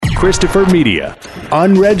Christopher Media,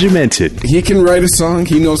 unregimented. He can write a song.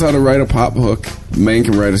 He knows how to write a pop hook. Man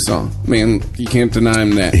can write a song. Man, you can't deny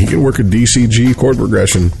him that. He can work a DCG chord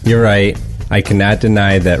progression. You're right. I cannot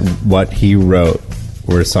deny that what he wrote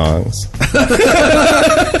were songs.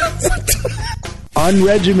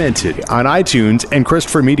 Unregimented on iTunes and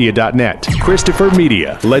ChristopherMedia.net. Christopher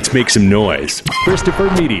Media, let's make some noise.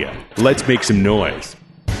 Christopher Media, let's make some noise.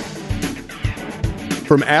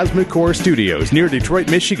 From Asthmacore Studios near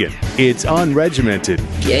Detroit, Michigan, it's Unregimented.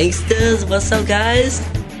 Gangsters, what's up, guys?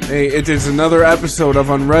 Hey, it is another episode of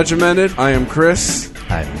Unregimented. I am Chris.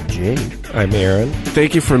 I'm Jay. I'm Aaron.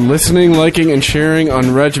 Thank you for listening, liking, and sharing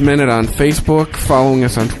Unregimented on Facebook, following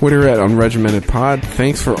us on Twitter at UnregimentedPod.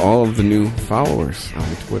 Thanks for all of the new followers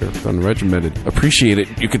on Twitter with Unregimented. Appreciate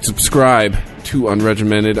it. You can subscribe to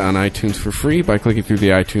Unregimented on iTunes for free by clicking through the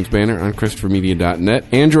iTunes banner on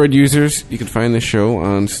ChristopherMedia.net. Android users, you can find the show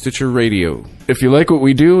on Stitcher Radio. If you like what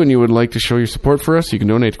we do and you would like to show your support for us, you can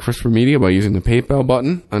donate to Christopher Media by using the PayPal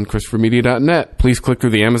button on ChristopherMedia.net. Please click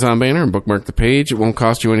through the Amazon banner and bookmark the page. It won't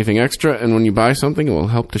cost you anything extra, and when you buy something, it will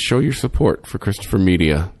help to show your support for Christopher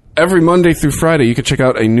Media. Every Monday through Friday, you can check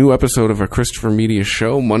out a new episode of our Christopher Media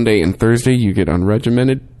show. Monday and Thursday, you get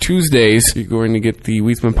Unregimented. Tuesdays, you're going to get the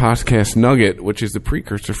Weedsman Podcast Nugget, which is the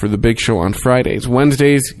precursor for the big show on Fridays.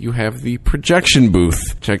 Wednesdays, you have the Projection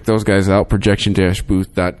Booth. Check those guys out,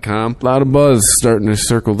 projection-booth.com. A lot of buzz starting to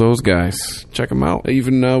circle those guys. Check them out.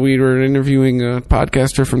 Even we were interviewing a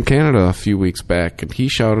podcaster from Canada a few weeks back, and he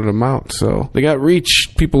shouted them out. So they got reach.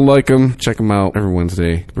 People like them. Check them out every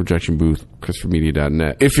Wednesday. Projection Booth,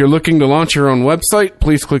 ChristopherMedia.net. If you're looking to launch your own website,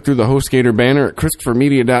 please click through the HostGator banner at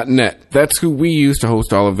ChristopherMedia.net. That's who we use to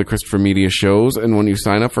host all of the Christopher Media shows, and when you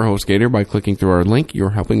sign up for HostGator by clicking through our link, you're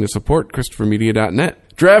helping to support ChristopherMedia.net.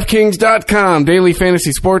 DraftKings.com, daily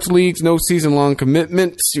fantasy sports leagues, no season-long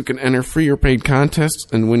commitments. You can enter free or paid contests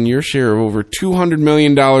and win your share of over $200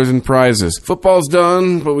 million in prizes. Football's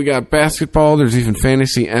done, but we got basketball. There's even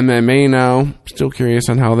fantasy MMA now. Still curious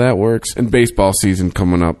on how that works. And baseball season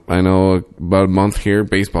coming up. I know about a month here,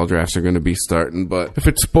 baseball drafts are going to be starting, but if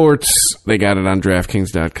it's sports, they got it on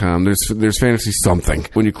DraftKings.com. There's fantasy something.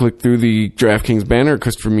 When you click through the DraftKings banner at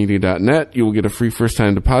ChristopherMedia.net, you will get a free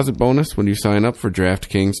first-time deposit bonus when you sign up for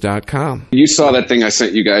DraftKings.com. You saw that thing I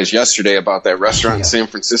sent you guys yesterday about that restaurant in San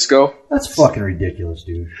Francisco? That's fucking ridiculous,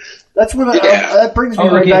 dude. That's what that brings me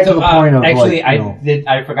right back to the point of actually, like,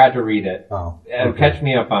 I forgot to read it. Oh, okay. Catch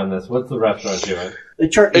me up on this. What's the restaurant doing?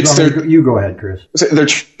 You go ahead, Chris. They're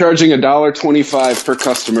charging $1.25 per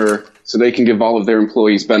customer so they can give all of their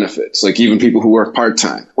employees benefits, like even people who work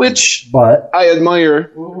part-time, which I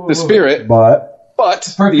admire the spirit.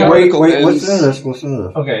 But the article ends. Listen to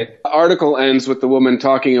this. Okay. The article ends with the woman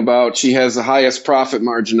talking about she has the highest profit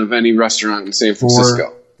margin of any restaurant in San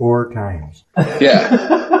Francisco. Four times.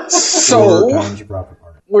 Yeah. So 4 times your profit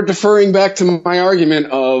margin. We're deferring back to my argument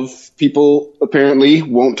of people apparently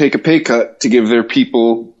won't take a pay cut to give their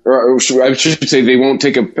people, or I should say they won't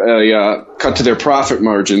take a cut to their profit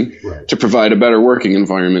margin to provide a better working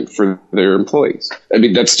environment for their employees. I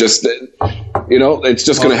mean, that's just, it's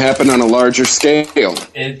just going to happen on a larger scale.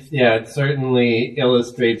 It certainly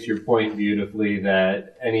illustrates your point beautifully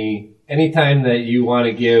that anytime that you want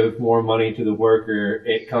to give more money to the worker,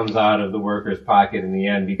 it comes out of the worker's pocket in the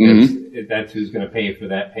end because that's who's going to pay for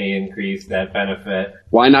that pay increase, that benefit.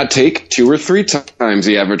 Why not take 2 or 3 times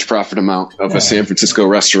the average profit amount of a San Francisco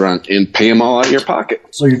restaurant and pay them all out of your pocket?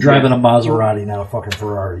 So you're driving a Maserati, not a fucking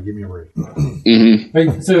Ferrari. Give me a break.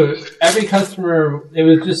 Right, so every customer, it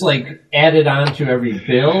was just like added on to every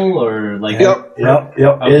bill, or like Yep.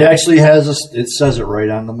 Okay. It actually it says it right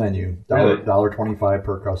on the menu. $1.25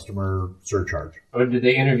 per customer surcharge. Or did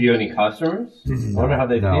they interview any customers? I wonder how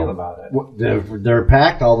they feel about it. They're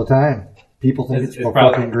packed all the time. People think it's a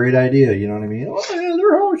fucking great idea. You know what I mean? Oh,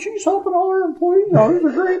 yeah, she's helping all her employees. Oh, it's a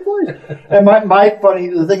great place. And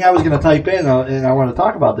the thing I was going to type in, and I want to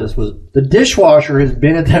talk about this, was the dishwasher has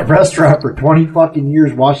been at that restaurant for 20 fucking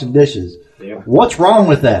years washing dishes. Yeah. What's wrong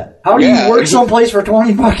with that? How do you work someplace for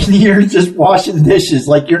 20 fucking years just washing dishes?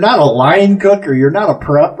 Like, you're not a line cook or you're not a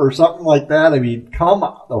prep or something like that. I mean, come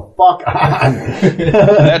the fuck on.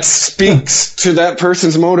 That speaks to that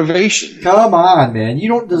person's motivation. Come on, man. You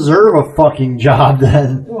don't deserve a fucking job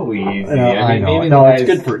then. Oh, easy. I know. Maybe no, it's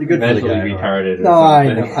good for the guy. Retarded. No,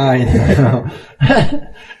 I know.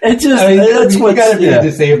 It's just, that's what you gotta be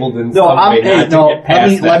disabled in some way.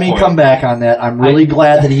 Let me come back on that. I'm really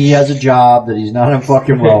glad that he has a job, that he's not on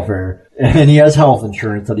fucking welfare. And he has health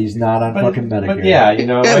insurance that he's not on fucking Medicare. But yeah, you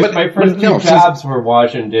know, my first two jobs were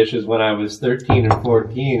washing dishes when I was 13 or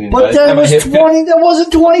 14. And but that was 20. That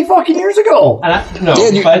wasn't 20 fucking years ago. No,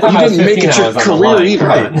 you didn't make it your career either.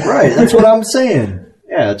 Right. That's what I'm saying.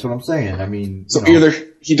 Yeah, that's what I'm saying. I mean, so either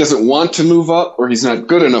he doesn't want to move up, or he's not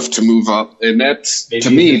good enough to move up, and that's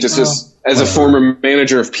to me just as a former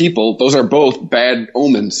manager of people, those are both bad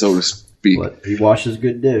omens, so to speak. But he washes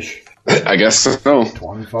good dish. I guess so.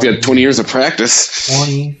 He had 20 years of practice.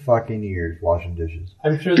 20 fucking years washing dishes.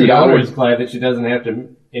 I'm sure the owner is glad that she doesn't have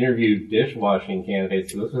to interview dishwashing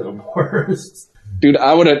candidates. Those are the worst. Dude,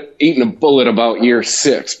 I would have eaten a bullet about year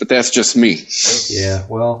 6, but that's just me. Yeah,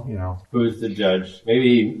 well, you know. Who's the judge?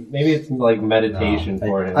 Maybe it's like meditation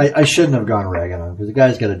for him. I shouldn't have gone ragging on him, because the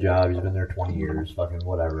guy's got a job. He's been there 20 years. Fucking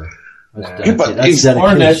whatever.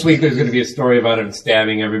 Or next week there's going to be a story about him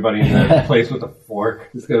stabbing everybody in the place with a fork.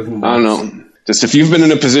 This goes nuts. I don't know. Just if you've been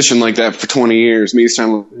in a position like that for 20 years, maybe it's time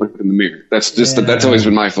to look in the mirror. That's that's always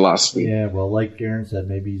been my philosophy. Yeah, well, like Aaron said,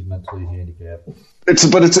 maybe he's mentally handicapped.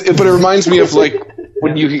 But it reminds me of like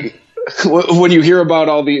when you hear about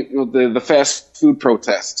all the fast food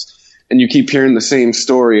protests, and you keep hearing the same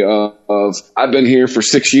story of I've been here for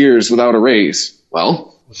 6 years without a raise. Well,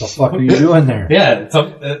 what the fuck are you doing there? Yeah,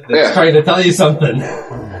 it's trying to tell you something.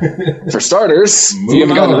 For starters, if you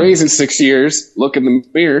haven't gotten a raise in 6 years, look in the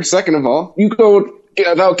mirror. Second of all, you go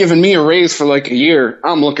without giving me a raise for like a year,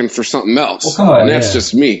 I'm looking for something else. Well, come on, and that's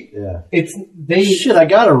just me. Yeah. Shit, I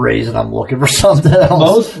got a raise and I'm looking for something else.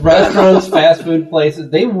 Most restaurants, fast food places,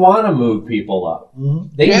 they want to move people up.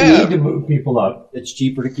 Mm-hmm. They need to move people up. It's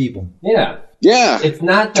cheaper to keep them. Yeah. Yeah. It's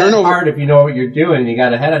not that hard if you know what you're doing. You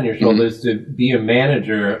got a head on your shoulders to be a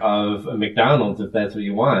manager of a McDonald's if that's what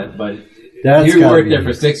you want. But if you work there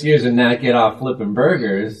for 6 years and not get off flipping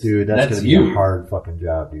burgers, dude, that's going to be a hard fucking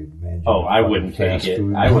job, dude. Man, I wouldn't take it.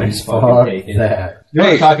 I wouldn't fucking take it. That. You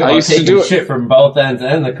want to talk about taking shit from both ends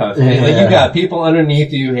and the customer. Yeah. Like, you got people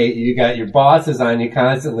underneath you who hate you. You got your bosses on you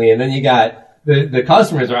constantly, and then you got the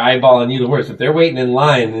customers are eyeballing you the worst. If they're waiting in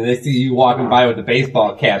line and they see you walking by with a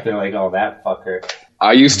baseball cap, they're like, "Oh, that fucker."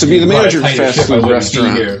 I used to be the manager of a fast food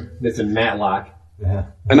restaurant. It's in Matlock. Yeah.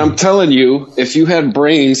 And I'm telling you, if you had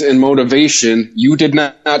brains and motivation, you did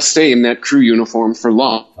not stay in that crew uniform for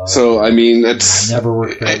long. So, I mean, that's... I never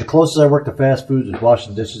worked there. The closest I worked to fast food was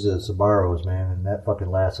washing dishes at Sbarro's, man, and that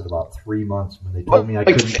fucking lasted about 3 months. When they told me I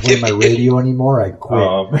couldn't play my radio anymore, I quit.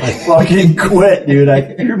 I fucking quit, dude.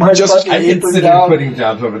 I threw my fucking apron down. Quitting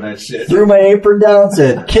jobs over that shit. Threw my apron down,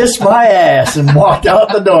 said, "Kiss my ass," and walked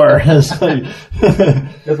out the door.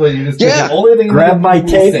 That's what you just did. The only thing grabbed my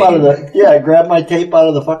tape out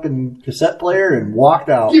of the fucking cassette player and walked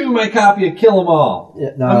out. Give me my copy of Kill 'Em All. Yeah,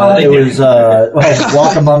 no, it was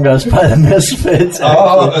Walk Among Us by the Misfits.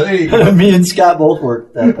 There you go. Me and Scott both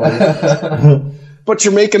worked that place. But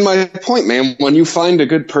you're making my point, man. When you find a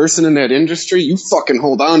good person in that industry, you fucking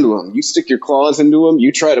hold on to them. You stick your claws into them.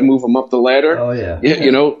 You try to move them up the ladder. Oh, yeah.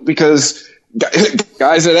 You know, because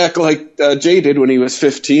guys that act like Jay did when he was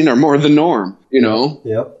 15 are more the norm, you know?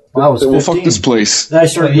 Yep. When I was 15. Well, fuck this place. Then I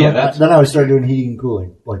started doing heating and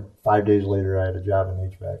cooling. Like 5 days later, I had a job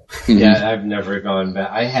in HVAC. Yeah, I've never gone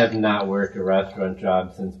back. I have not worked a restaurant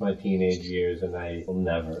job since my teenage years, and I will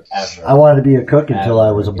never, ever. I wanted to be a cook until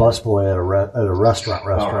I was a busboy at a restaurant.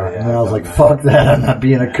 And then I was like, fuck that, I'm not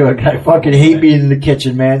being a cook. I fucking hate being in the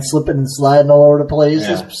kitchen, man. Slipping and sliding all over the place.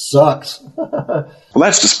 Yeah. This sucks. Well,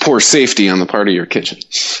 that's just poor safety on the part of your kitchen.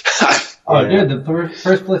 Oh, dude, the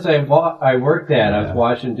first place I worked at, I was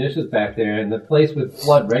washing dishes back there, and the place would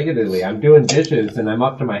flood regularly. I'm doing dishes, and I'm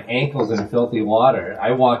up to my ankles in filthy water.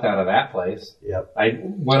 I walked out of that place. Yep. I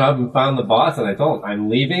went up and found the boss, and I told him, I'm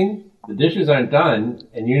leaving, the dishes aren't done,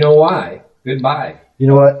 and you know why. Goodbye. You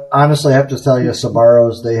know what? Honestly, I have to tell you,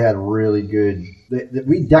 Sbarro's, they had really good...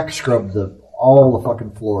 we deck scrubbed all the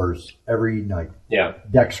fucking floors every night. Yeah.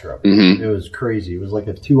 Deck scrub. Mm-hmm. It was crazy. It was like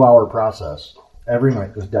a 2-hour process. Every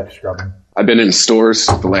night was deck scrubbing. I've been in stores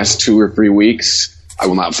the last 2 or 3 weeks. I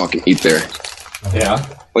will not fucking eat there. Yeah.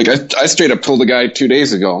 Like, I straight up told a guy 2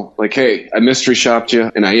 days ago, like, hey, I mystery shopped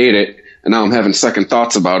you and I ate it, and now I'm having second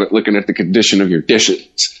thoughts about it looking at the condition of your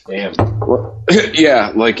dishes. Damn. Well,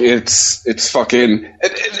 yeah, like, it's fucking...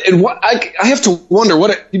 And what I have to wonder,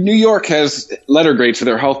 New York has letter grades for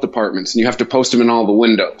their health departments, and you have to post them in all the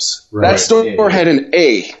windows. Right. That store had an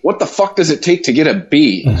A. What the fuck does it take to get a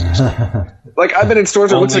B? Like, I've been in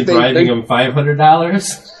stores where it looks like driving them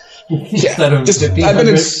 $500 instead of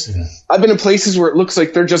I've been in places where it looks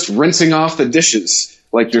like they're just rinsing off the dishes.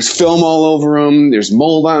 Like, there's film all over them. There's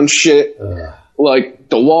mold on shit. Like,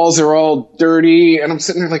 the walls are all dirty. And I'm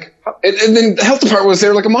sitting there like... And then the health department was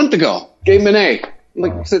there like a month ago. Gave them an A.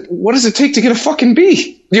 Like, what does it take to get a fucking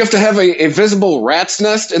bee? Do you have to have a visible rat's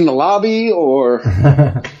nest in the lobby, or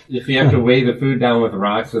if you have to weigh the food down with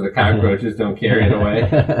rocks so the cockroaches don't carry it away?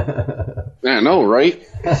 I know, right?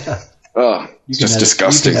 It's just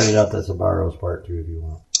disgusting. You can edit out the Sabaros part too if you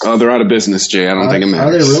want. Oh, they're out of business, Jay. I don't think it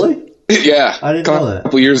matters. Are they really? Yeah, I didn't know that. A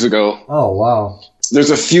couple years ago. Oh wow. There's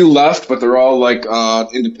a few left, but they're all like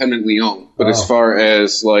independently owned. But as far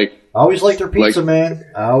as like, I always liked their pizza, man.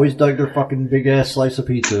 I always dug their fucking big ass slice of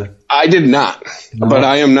pizza. I did not, but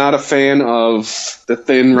I am not a fan of the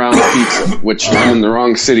thin round pizza, which I'm in the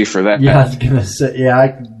wrong city for that. Yeah, I was gonna say,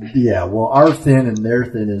 yeah. Well, our thin and their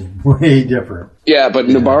thin is way different. Yeah, but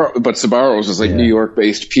Sabaros is like New York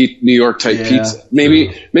based, New York type pizza.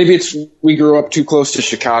 Maybe it's we grew up too close to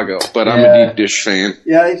Chicago, but I'm a deep dish fan.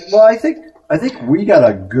 Yeah, well, I think we got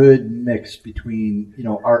a good mix between,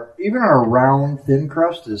 our round thin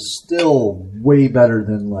crust is still way better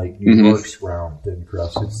than like New York's round thin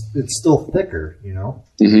crust. It's still thicker,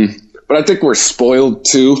 Mm-hmm. But I think we're spoiled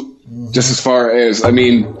too, just as far as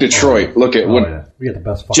Detroit. Look at what we got the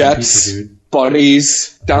best fucking Jets, pizza, dude.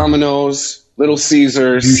 Buddies, Domino's, Little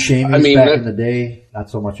Caesars. Buscemi's back in the day, not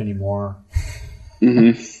so much anymore.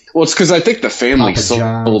 Mm-hmm. Well, it's because I think the family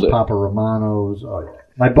sold it. Papa Romano's. Oh yeah.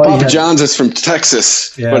 My buddy Papa John's is from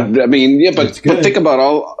Texas, but think about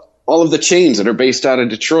all of the chains that are based out of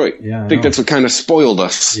Detroit. Yeah, I think that's what kind of spoiled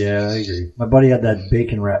us. Yeah, I agree. My buddy had that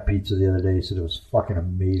bacon wrap pizza the other day. He said it was fucking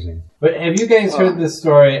amazing. But have you guys heard this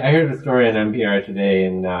story? I heard the story on NPR today,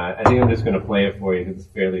 and I think I'm just going to play it for you because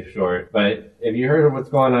it's fairly short. But have you heard of what's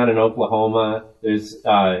going on in Oklahoma? There's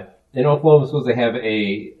in Oklahoma, we're supposed to have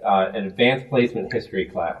an advanced placement history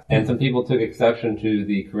class, and some people took exception to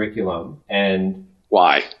the curriculum and.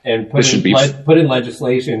 Why? And put in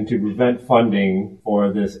legislation to prevent funding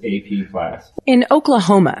for this AP class. In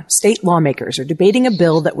Oklahoma, state lawmakers are debating a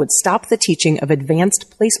bill that would stop the teaching of advanced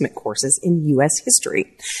placement courses in U.S.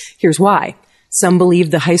 history. Here's why. Some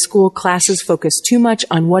believe the high school classes focus too much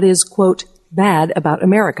on what is, quote, bad about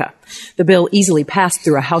America. The bill easily passed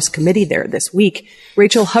through a House committee there this week.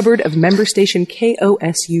 Rachel Hubbard of member station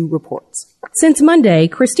KOSU reports. Since Monday,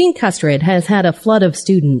 Christine Custrid has had a flood of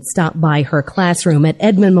students stop by her classroom at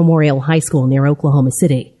Edmond Memorial High School near Oklahoma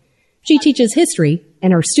City. She teaches history,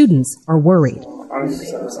 and her students are worried. I'm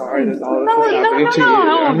so sorry that all this is happening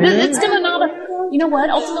to you. It's going to not, you know what,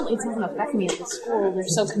 ultimately it's not going to affect me at the school. They're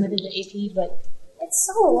so committed to AP, but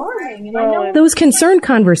it's so alarming. And I know those concerned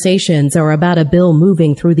conversations are about a bill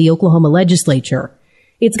moving through the Oklahoma legislature.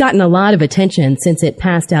 It's gotten a lot of attention since it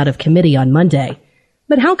passed out of committee on Monday.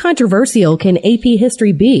 But how controversial can AP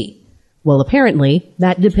history be? Well, apparently,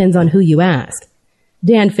 that depends on who you ask.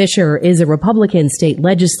 Dan Fisher is a Republican state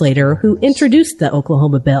legislator who introduced the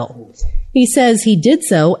Oklahoma bill. He says he did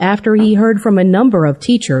so after he heard from a number of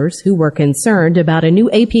teachers who were concerned about a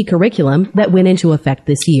new AP curriculum that went into effect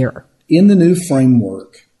this year. In the new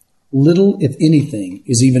framework, little, if anything,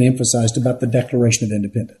 is even emphasized about the Declaration of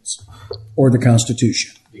Independence or the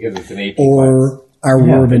Constitution. Because it's an AP class. Our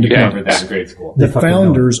War of Independence. That in grade school. The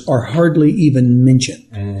founders are hardly even mentioned.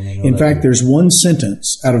 In fact, there's one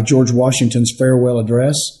sentence out of George Washington's farewell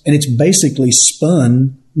address, and it's basically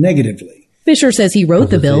spun negatively. Fisher says he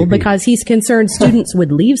wrote the bill because he's concerned students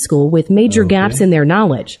would leave school with major gaps in their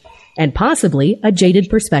knowledge and possibly a jaded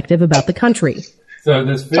perspective about the country. So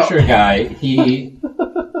this Fisher guy,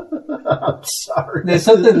 I'm sorry. There's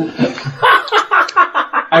something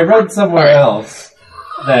I read somewhere else.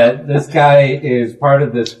 That this guy is part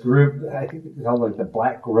of this group, I think it's called like the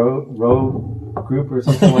Black Robe group or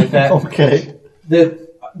something like that. Okay.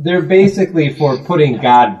 They're basically for putting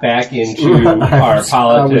God back into our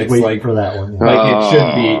politics, I was waiting for that one. Like it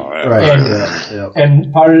should be. Right.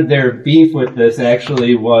 And part of their beef with this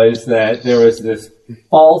actually was that there was this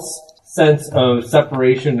false sense of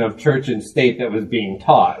separation of church and state that was being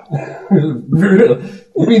taught.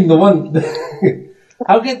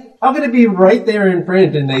 How can it be right there in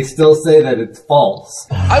print and they still say that it's false?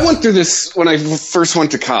 I went through this when I first went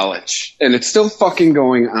to college, and it's still fucking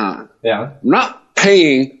going on. Yeah. I'm not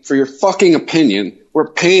paying for your fucking opinion.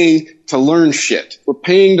 We're paying to learn shit. We're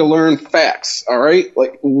paying to learn facts, all right?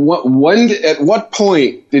 Like, at what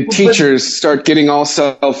point did teachers start getting all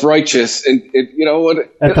self-righteous? And you know what?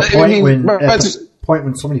 At the point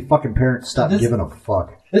when so many fucking parents stopped giving a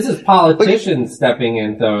fuck. This is politicians stepping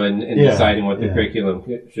in, though, and deciding what the curriculum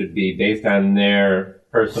should be based on their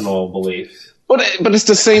personal beliefs. But it's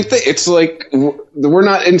the same thing. It's like we're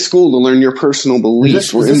not in school to learn your personal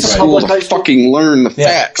beliefs. We're in school to fucking learn the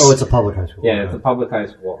facts. Oh, it's a public high school. Yeah, it's a public high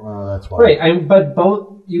school. Oh, that's why. Right, but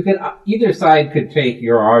both you could either side could take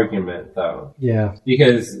your argument though. Yeah.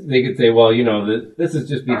 Because they could say, well, you know, this is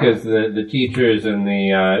just because the teachers and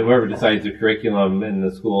the whoever decides the curriculum in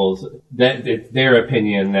the schools, that it's their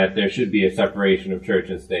opinion that there should be a separation of church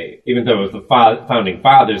and state, even though it was the founding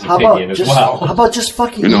fathers' opinion as well. How about just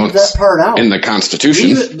fucking leave that part out in the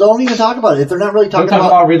Constitution? Don't even talk about it if they're not really talking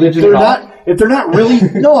about religion at all. If they're not really,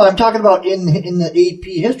 no, I'm talking about in the AP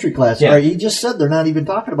history class. Yeah. Right? He just said they're not even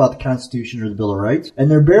talking about the Constitution or the Bill of Rights, and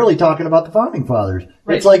they're barely talking about the founding fathers.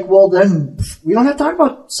 Right. It's like, well, then we don't have to talk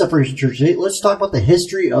about separation of church and state. Let's talk about the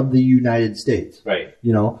history of the United States. Right.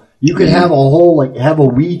 You know, you could have a whole have a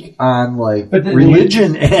week on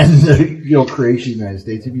religion and the creation of the United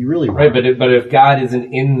States if you really want. Right, but if God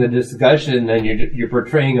isn't in the discussion, then you're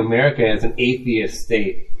portraying America as an atheist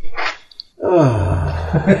state. I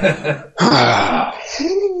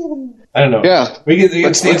don't know. Yeah.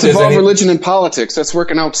 Let's involve religion and politics. That's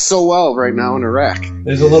working out so well right now in Iraq.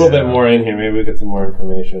 There's a little bit more in here. Maybe we get some more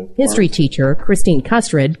information. History teacher Christine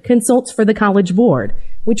Custrid consults for the College Board,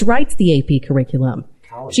 which writes the AP curriculum.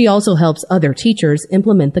 She also helps other teachers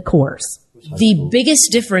implement the course. The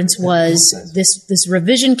biggest difference was this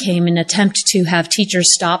revision came in an attempt to have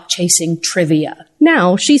teachers stop chasing trivia.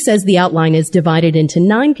 Now, she says the outline is divided into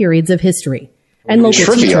 9 periods of history, and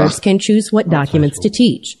local teachers can choose what documents to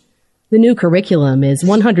teach. The new curriculum is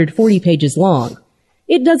 140 pages long.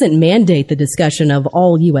 It doesn't mandate the discussion of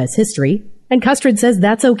all U.S. history, and Custrid says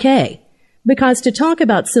that's okay, because to talk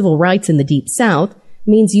about civil rights in the Deep South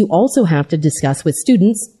means you also have to discuss with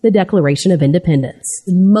students the Declaration of Independence.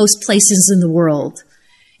 In most places in the world,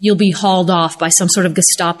 you'll be hauled off by some sort of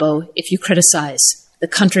Gestapo if you criticize the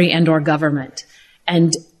country and or government.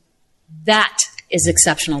 And that is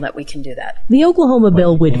exceptional that we can do that. The Oklahoma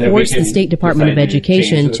bill would force the State Department of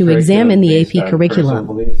Education to examine the AP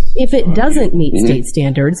curriculum. If it doesn't meet state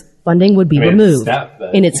standards, funding would be removed.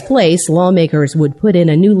 In its place, lawmakers would put in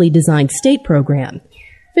a newly designed state program.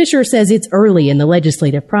 Fisher says it's early in the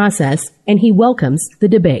legislative process, and he welcomes the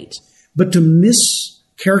debate. But to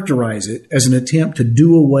mischaracterize it as an attempt to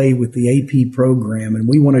do away with the AP program and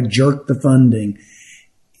we want to jerk the funding,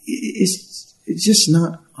 it's just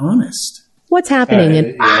not honest. What's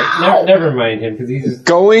happening? Never mind him, because he's just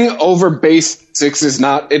going over basics is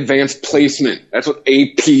not advanced placement. That's what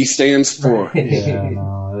AP stands for. Yeah,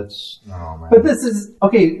 no, man. But this is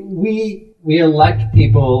okay. We elect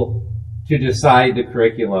people to decide the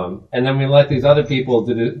curriculum, and then we elect these other people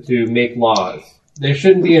to make laws. There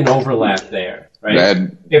shouldn't be an overlap there, right?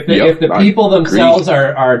 If the people themselves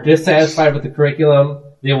are dissatisfied with the curriculum,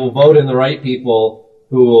 they will vote in the right people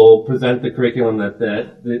who will present the curriculum that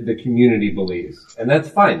the community believes. And that's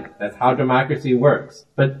fine. That's how democracy works.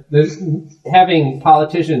 But having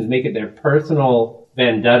politicians make it their personal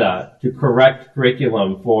vendetta to correct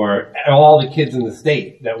curriculum for all the kids in the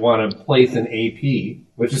state that want to place an AP,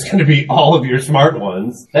 which is going to be all of your smart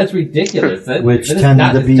ones, that's ridiculous. Which tend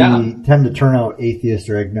to turn out atheist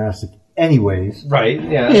or agnostic anyways. Right,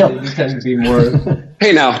 yeah. You tend to be more...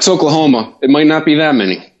 Hey now, it's Oklahoma. It might not be that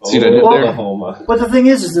many. See what I did there? Oklahoma. But the thing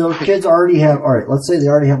is those kids already have, all right, let's say they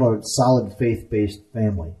already have a solid faith-based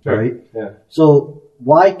family, right? Yeah. So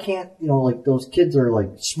why can't, those kids are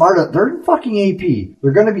smart, they're in fucking AP.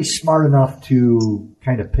 They're going to be smart enough to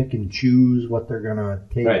kind of pick and choose what they're going to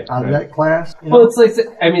take out of that class. Well, it's like,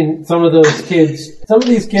 some of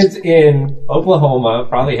these kids in Oklahoma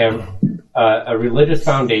probably have a religious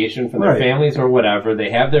foundation from their families or whatever. They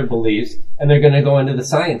have their beliefs, and they're going to go into the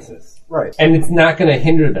sciences. Right. And it's not going to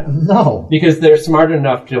hinder them. No. Because they're smart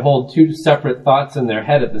enough to hold two separate thoughts in their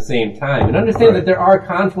head at the same time. And understand that there are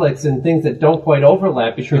conflicts and things that don't quite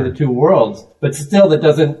overlap between the two worlds. But still, that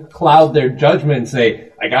doesn't cloud their judgment and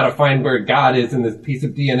say, I got to find where God is in this piece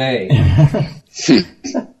of DNA.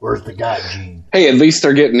 Where's the God gene? Hey, at least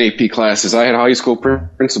they're getting AP classes. I had a high school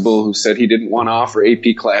principal who said he didn't want to offer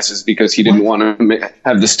AP classes because he didn't want to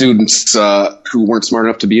have the students who weren't smart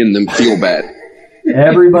enough to be in them feel bad.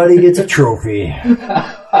 Everybody gets a trophy. Dude,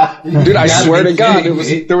 I swear to God,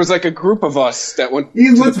 there was like a group of us that went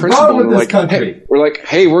to the principal and we're like,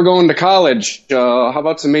 hey, we're going to college. How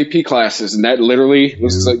about some AP classes? And that literally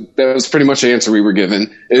was that was pretty much the answer we were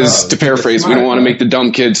given. To paraphrase, we don't want to make the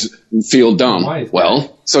dumb kids feel dumb.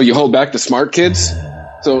 Well, so you hold back the smart kids?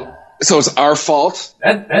 So it's our fault?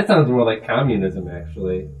 That sounds more like communism,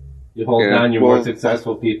 actually. You hold down your more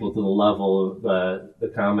successful people to the level of the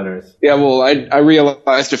commoners. Yeah, well, I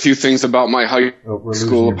realized a few things about my high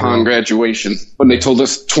school upon graduation when they told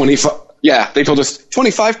us Yeah, they told us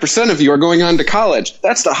 25% of you are going on to college.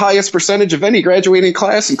 That's the highest percentage of any graduating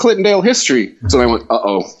class in Clintondale history. So I went,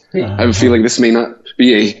 uh-oh. I have a feeling this may not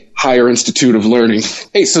be a higher institute of learning.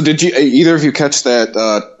 Hey, so did you either of you catch that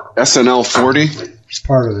SNL 40?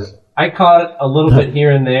 Part of it. I caught a little bit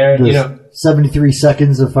here and there. 73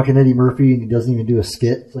 seconds of fucking Eddie Murphy, and he doesn't even do a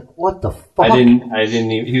skit. It's like, what the fuck? I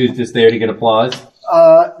didn't even, he was just there to get applause.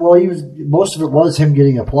 Well, most of it was him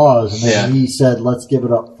getting applause, and then he said, let's give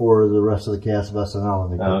it up for the rest of the cast of SNL,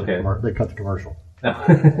 and they cut the commercial.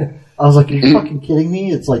 I was like, are you fucking kidding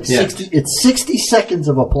me? It's like 60 seconds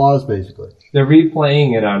of applause, basically. They're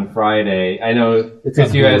replaying it on Friday. I know,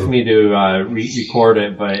 because you asked me to record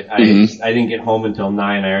it, but I didn't get home until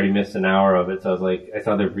 9. I already missed an hour of it, so I was like, I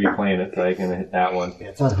saw they're replaying it, so I can hit that one.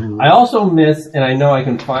 I also miss, and I know I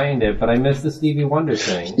can find it, but I missed the Stevie Wonder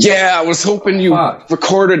thing. Yeah, I was hoping you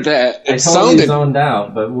recorded that. I totally zoned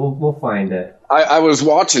out, but we'll find it. I was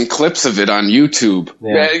watching clips of it on YouTube.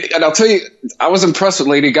 Yeah. And I'll tell you, I was impressed with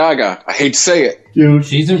Lady Gaga. I hate to say it. Dude,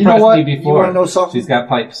 she's impressed me before. You want to know something? She's got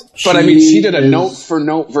pipes. But I mean, she did a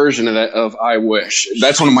note-for-note version of that of I Wish.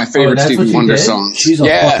 That's one of my favorite Stevie Wonder songs. She's a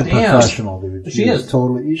fucking professional, dude. She is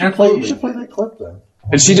totally. You should play that clip then.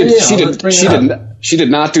 And she did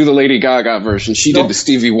not do the Lady Gaga version. She did the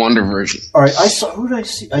Stevie Wonder version. All right, who did I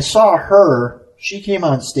see? I saw her. She came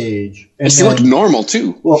on stage. And she looked normal,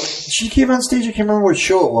 too. Well, she came on stage. I can't remember what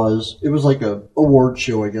show it was. It was like a award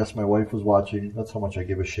show, I guess my wife was watching. That's how much I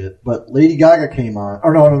give a shit. But Lady Gaga came on.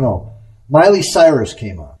 Or no. Miley Cyrus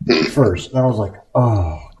came on first. And I was like,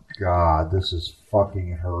 oh, God, this is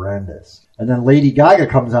fucking horrendous. And then Lady Gaga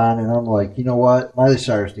comes on, and I'm like, you know what? Miley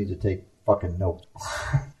Cyrus needs to take fucking note.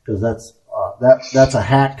 Because that's a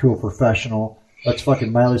hack to a professional. That's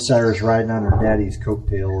fucking Miley Cyrus riding on her daddy's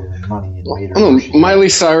coattail and money and made her. Miley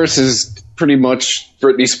Cyrus is pretty much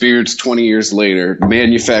Britney Spears 20 years later,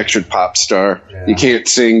 manufactured pop star. Yeah. You can't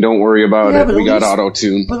sing, don't worry about it. We got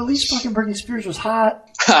auto-tune. But at least fucking Britney Spears was hot.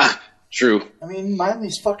 Ha! True. I mean,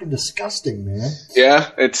 Miley's fucking disgusting, man. Yeah,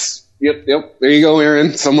 it's... Yep. There you go,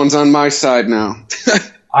 Aaron. Someone's on my side now.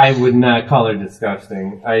 I would not call her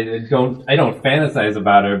disgusting. I don't fantasize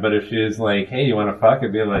about her, but if she was like, hey, you want to fuck?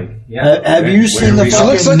 I'd be like, yeah. Have you seen the She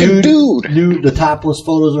looks like a dude. The topless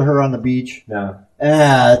photos of her on the beach? No.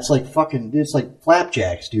 It's like it's like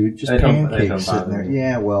flapjacks, dude. Just pancakes sitting there.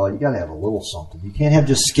 Yeah, well, you gotta have a little something. You can't have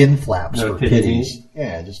just skin flaps for kitties.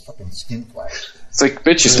 Yeah, just fucking skin flaps. It's like,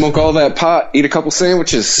 bitch, you smoke all that pot, eat a couple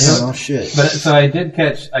sandwiches. Yeah, no shit. But so I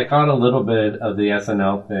caught a little bit of the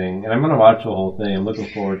SNL thing, and I'm going to watch the whole thing. I'm looking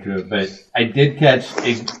forward to it. But I did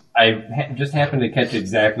just happened to catch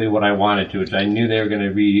exactly what I wanted to, which I knew they were going to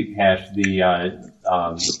rehash the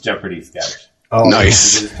Jeopardy sketch. Oh,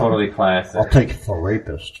 nice. It's totally classic. I'll take it for a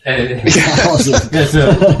rapist. It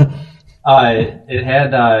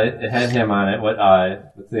had him on it.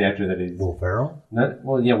 What's the actor that he's? Will Ferrell?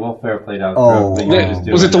 Will Ferrell played on.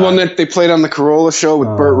 Was it the one that they played on the Corolla show with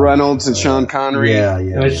Burt Reynolds and Sean Connery? Yeah.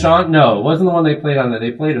 It was Sean. No, it wasn't the one they played on.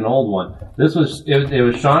 They played an old one. It was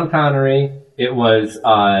Sean Connery. It was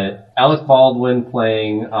Alec Baldwin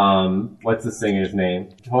playing what's the singer's name?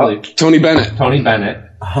 Tony Bennett. Tony Bennett.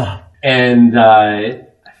 And I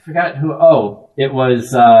forgot who. Oh, it was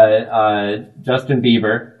Justin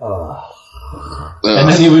Bieber. And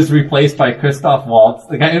then he was replaced by Christoph Waltz.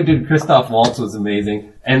 The guy who did Christoph Waltz was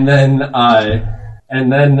amazing. And then what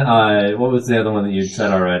was the other one that you said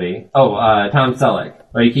already? Oh, Tom Selleck.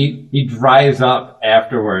 Like he drives up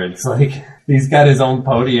afterwards. Like he's got his own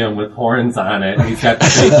podium with horns on it. He's got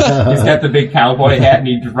the big cowboy hat, and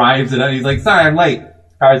he drives it up. He's like, sorry, I'm late.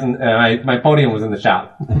 Cars in, my podium was in the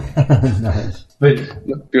shop. Nice. But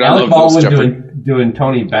dude, Alec Baldwin doing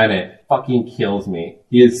Tony Bennett fucking kills me.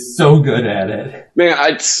 He is so good at it. Man,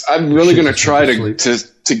 I'm really going to try to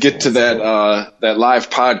get to that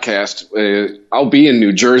live podcast. I'll be in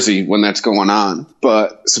New Jersey when that's going on,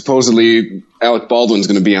 but supposedly Alec Baldwin's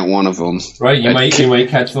going to be on one of them. Right, you might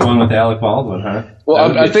catch the one with Alec Baldwin, huh?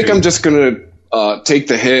 Well, I think I'm just going to take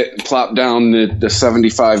the hit, and plop down the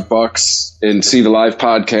 $75 and see the live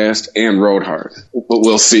podcast and Road Hard. But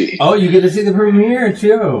we'll see. Oh, you get to see the premiere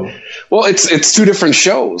too. Well, it's two different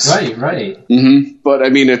shows. Right. Mm-hmm. But I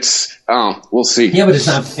mean, we'll see. Yeah, but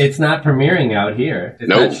it's not premiering out here. It's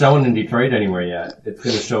not showing in Detroit anywhere yet. It's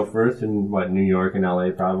going to show first in New York and LA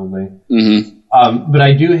probably. Mm-hmm. But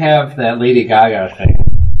I do have that Lady Gaga thing.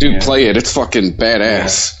 Dude, play it. It's fucking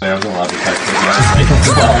badass. Yeah. I wasn't allowed to touch it.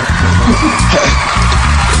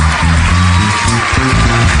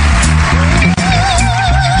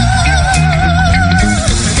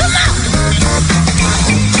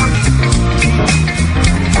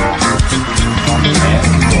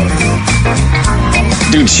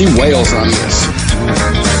 Dude, she wails on this.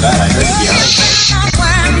 I heard Beyonce.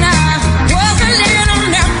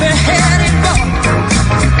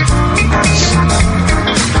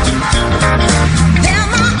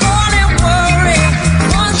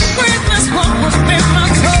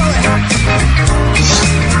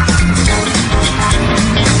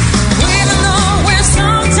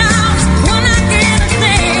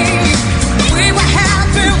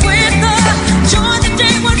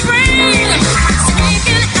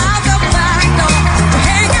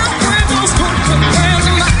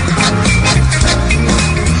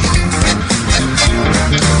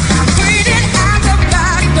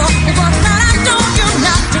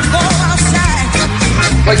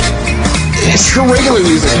 Like, if her regular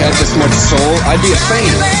music had this much soul, I'd be a fan.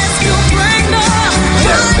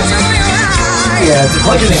 Yeah, it's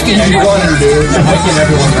like Stevie Wonder, dude. Why can't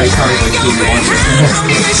everyone write songs like Stevie Wonder?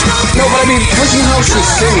 No, but I mean, listen to how she's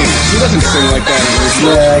singing. She doesn't sing like that.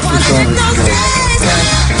 Yeah, actually, so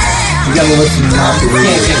you gotta listen to the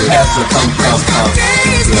radio. You can't get past the thump.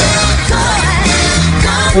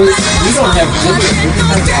 Well, we don't have visitors.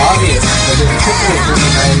 This is obvious. But there's pictures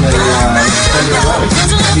behind the Thunder Road.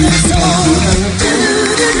 Do you see any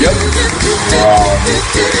food? Yep.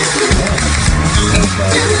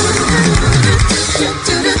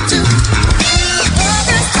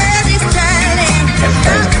 That's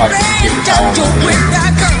trying to fucking get the towel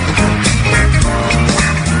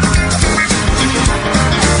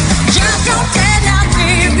Just don't tell I'll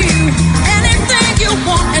give you anything you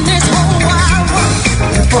want in this whole wide world.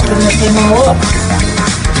 You're fucking this thing all up.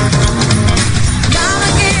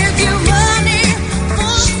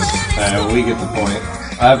 We get the point.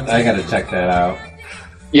 I gotta check that out.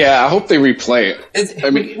 Yeah, I hope they replay it. I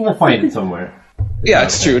mean, we'll find it somewhere. Yeah,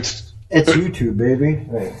 it's true. It's YouTube, baby.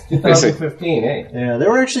 It's 2015, hey. Yeah, they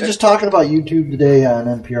were actually just talking about YouTube today on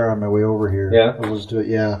NPR on my way over here. Yeah? I listened to it,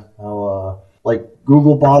 yeah. How, like,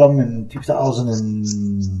 Google bought them in 2000 and...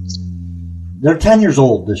 They're 10 years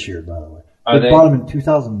old this year, by the way. They bought them in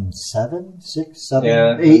 2007, 6, 7,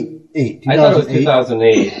 Yeah. 8. I thought it was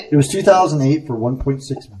 2008. It was 2008 for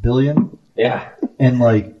 $1.6 billion. Yeah. And,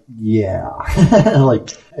 like, yeah.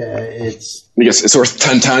 It's... I guess it's worth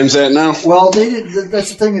 10 times that now. Well, they did.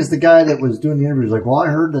 That's the thing is the guy that was doing the interview was like, well, I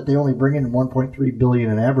heard that they only bring in $1.3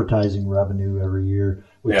 billion in advertising revenue every year.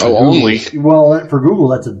 Only. Well, for Google,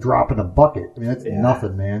 that's a drop in a bucket. I mean, that's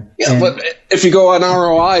nothing, man. Yeah, but if you go on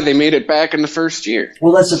ROI, they made it back in the first year.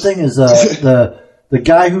 Well, that's the thing is the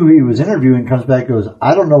guy who he was interviewing comes back and goes,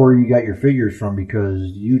 I don't know where you got your figures from because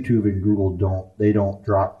YouTube and Google don't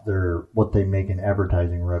drop what they make in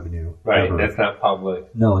advertising revenue. Right, ever. that's not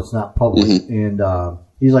public. No, it's not public. Mm-hmm. And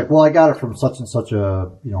he's like, well, I got it from such and such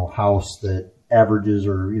a house that averages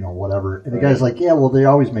or whatever. And the guy's like, yeah, well, they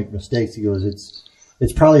always make mistakes. He goes,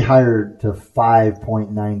 it's probably higher to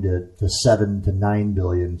 5.9 to 7 to 9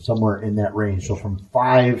 billion, somewhere in that range. So from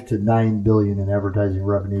 5 to 9 billion in advertising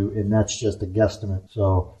revenue, and that's just a guesstimate.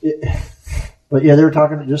 So, but yeah, they were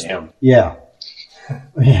talking yeah.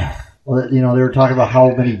 Well, they were talking about how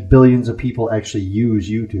many billions of people actually use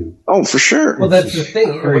YouTube. Oh, for sure. Well, that's the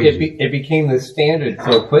thing. It became the standard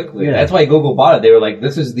so quickly. Yeah. That's why Google bought it. They were like,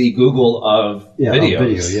 this is the Google of videos. Video,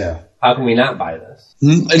 yeah. How can we not buy this?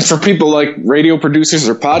 And for people like radio producers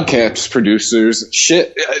or podcast producers,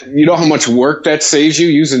 you know how much work that saves you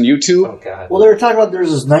using YouTube? Oh, God. Well, they were talking about there's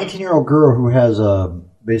this 19-year-old girl who has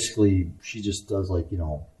basically she just does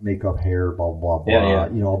makeup, hair, blah blah blah. Yeah.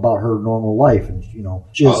 About her normal life, and she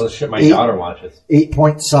has all the shit my daughter watches. 8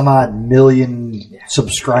 point some odd million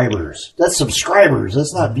subscribers. That's subscribers.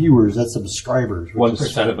 That's not viewers. That's subscribers.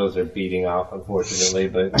 1% of those are beating off, unfortunately,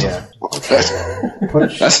 but yeah.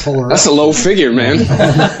 That's a low figure, man. It's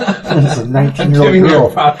a 19-year-old giving girl.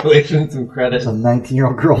 Your population some credit. It's a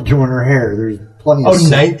 19-year-old girl doing her hair. There's plenty of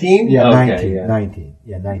 19? Yeah, okay, 19.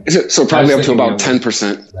 Yeah, 19. So probably up to about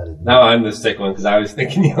 10%. Now I'm the sick one because I was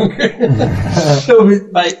thinking younger. So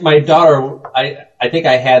my daughter, I think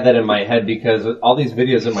I had that in my head because all these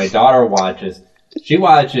videos that my daughter watches, she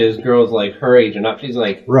watches girls like her age and up. She's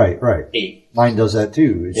like right 8. Mine does that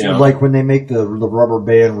too. It's like when they make the rubber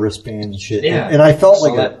band wristbands and shit. Yeah. And I felt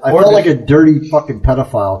like a dirty fucking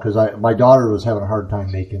pedophile because my daughter was having a hard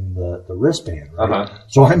time making the wristband. Right? Uh-huh.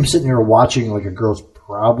 So I'm sitting here watching like a girl's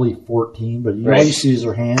probably 14, but all you see is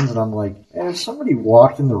her hands, and I'm like, if somebody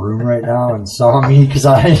walked in the room right now and saw me because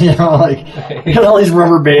I, got all these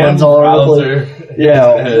rubber bands all over the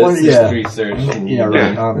place. History search.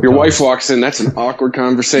 Your wife walks in, that's an awkward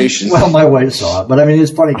conversation. Well, my wife saw it, but I mean,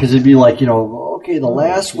 it's funny because it'd be like, Okay, the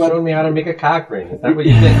last You showed me how to make a cock ring. Is that what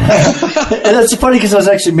you did? And it's funny because I was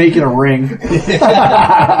actually making a ring.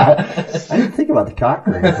 I didn't think about the cock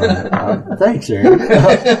ring. But, thanks, Aaron.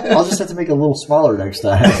 I'll just have to make it a little smaller next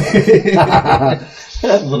time.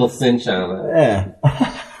 A little cinch on it. Yeah.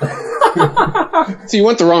 So you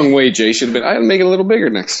went the wrong way, Jay. Should have been. I'll make it a little bigger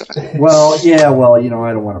next time. Well, yeah. Well, I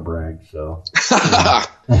don't want to brag, so.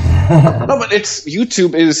 No, but it's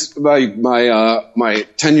YouTube is my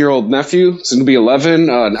 10-year-old nephew. He's going to be 11.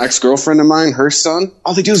 An ex-girlfriend of mine, her son.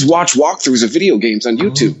 All they do is watch walkthroughs of video games on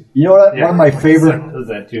YouTube. You know what? One of my favorite. Does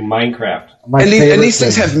that too? Minecraft. And these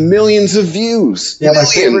things have millions of views. Yeah,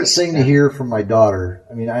 millions. my favorite thing to hear from my daughter.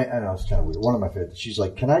 I mean, I know it's kind of weird. One of my favorites. She's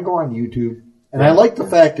like, "Can I go on YouTube?" And I like the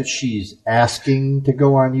fact that she's asking to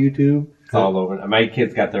go on YouTube. It's all over. My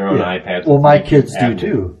kids got their own iPads. Well, my kids do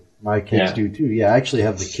too. My kids do too. Yeah, I actually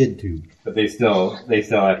have the kid tube. But they still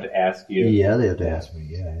have to ask you. Yeah, they have to ask me.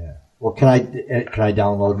 Yeah. Well, can I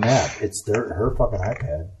download an app? It's her fucking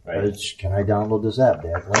iPad. Right. Can I download this app,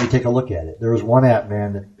 Dad? Let me take a look at it. There was one app,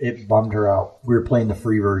 man, that it bummed her out. We were playing the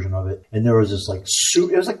free version of it, and there was this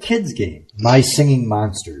it was a kids game. My Singing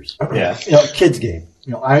Monsters. Yeah. Kids game.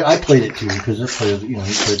 I played it too because we played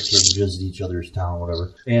kids visit each other's town,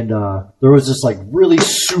 whatever. And there was this really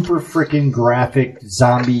super freaking graphic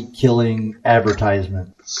zombie killing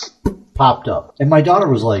advertisement popped up, and my daughter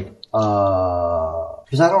was like,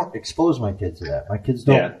 because I don't expose my kids to that. My kids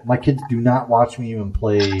don't. Yeah. My kids do not watch me even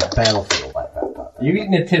play Battlefield. You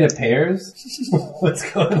eating a tin of pears?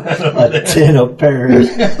 What's going on over there? A tin of pears.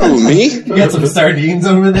 Oh, me? You got some sardines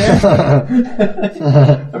over there?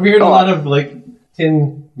 I'm hearing a lot of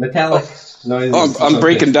tin metallic noises. Oh, I'm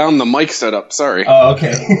breaking down the mic setup. Sorry. Oh,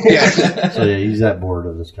 okay. Yeah. So he's that bored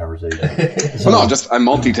of this conversation. I'm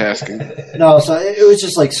multitasking. No, so it was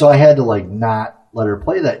just so I had to not let her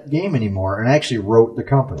play that game anymore, and I actually wrote the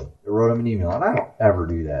company. I wrote them an email, and I don't ever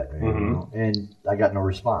do that, man, Mm-hmm. and I got no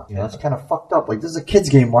response. That's kind of fucked up. This is a kid's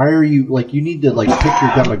game. Why are you you need to pick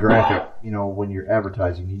your demographic? When you're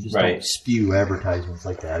advertising, you just don't spew advertisements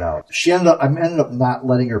like that out. I ended up not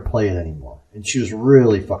letting her play it anymore, and she was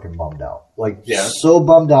really fucking bummed out. So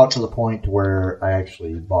bummed out to the point to where I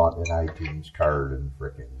actually bought an iTunes card and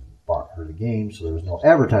frickin' bought her the game, so there was no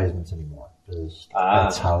advertisements anymore.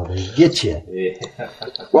 That's how they get you. Yeah.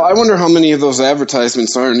 Well, I wonder how many of those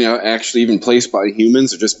advertisements aren't actually even placed by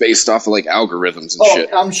humans or just based off of algorithms and shit.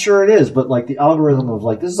 I'm sure it is, but the algorithm of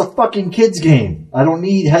this is a fucking kids game. I don't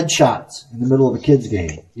need headshots in the middle of a kids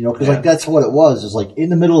game. Because that's what it was. Is in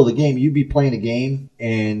the middle of the game, you'd be playing a game,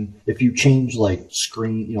 and if you change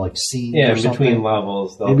screen, scenes or something. Between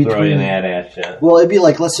levels, they'll throw you an ad at you. Well, it'd be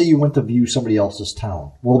let's say you went to view somebody else's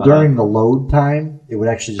town. Well, during the load time, it would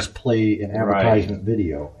actually just play an advertisement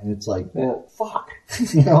video, and it's fuck,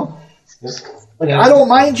 I don't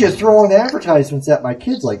mind you throwing advertisements at my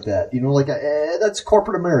kids like that. That's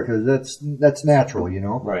corporate America. That's natural.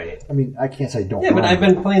 Right. I mean, I can't say don't. Yeah, but I've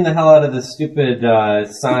been playing the hell out of this stupid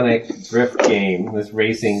Sonic drift game, this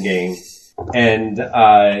racing game, and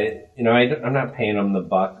I'm not paying them the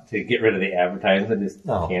buck to get rid of the advertisements. I just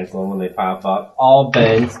cancel them when they pop up. All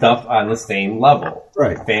been stuff on the same level.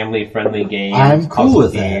 Right. Family-friendly games. I'm cool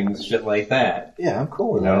with games, that. Shit like that. Yeah, I'm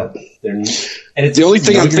cool with that. And it's the only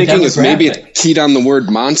thing I'm thinking is maybe it keyed on the word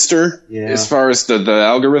monster as far as the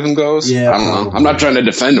algorithm goes. Yeah, I don't know. I'm not trying to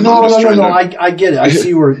defend him. No. I get it. I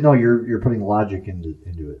see where you're putting logic into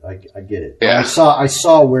it. I get it. Yeah. I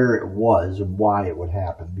saw where it was and why it would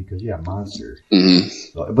happen because monster. Mm-hmm.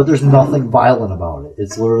 So, but there's nothing violent about it.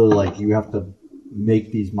 It's literally you have to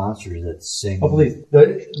make these monsters that sing. Oh, please.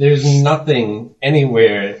 There's nothing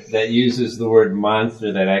anywhere that uses the word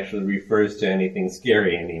monster that actually refers to anything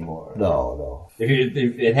scary anymore. No. If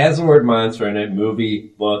it has the word monster in it,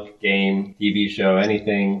 movie, book, game, TV show,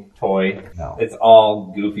 anything, toy, it's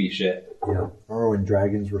all goofy shit. Yeah. Remember when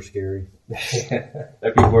dragons were scary?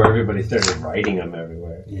 That before everybody started writing them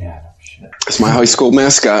everywhere. Yeah, no shit. It's my high school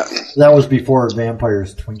mascot. That was before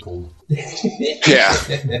vampires twinkled. Yeah.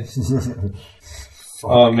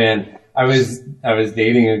 Oh man, I was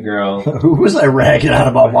dating a girl. Who was I ragging on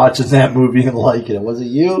about watching that movie and liking it? Was it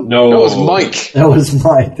you? That No, was Mike. That was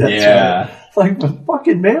Mike. That's right. The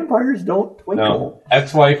fucking vampires don't twinkle. No,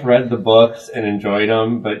 ex-wife read the books and enjoyed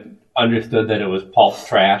them, but understood that it was pulp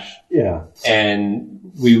trash. Yeah.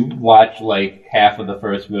 And we watched half of the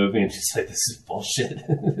first movie, and she's like, "This is bullshit.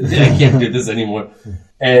 I can't do this anymore."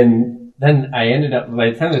 And then I ended up,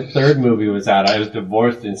 by the time the third movie was out, I was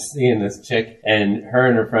divorced and seeing this chick, and her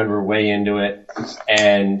and her friend were way into it.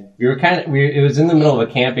 And it was in the middle of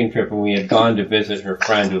a camping trip, and we had gone to visit her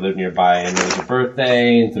friend who lived nearby, and it was her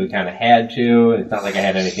birthday, and so we kind of had to. It's not like I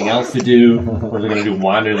had anything else to do. What was I going to do,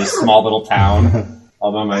 wander this small little town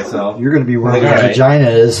all by myself? You're going to be where your vagina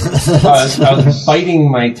is. I was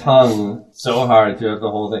biting my tongue so hard throughout the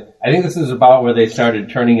whole thing. I think this is about where they started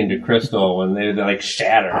turning into crystal when they like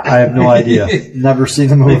shatter. I have no idea. Never seen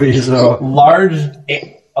the movie, so large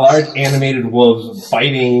animated wolves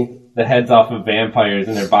biting the heads off of vampires,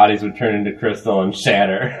 and their bodies would turn into crystal and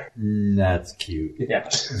shatter. That's cute. Yeah,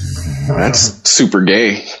 that's super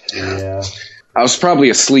gay. Yeah. I was probably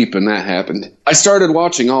asleep when that happened. I started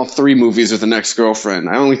watching all 3 movies with an ex-girlfriend.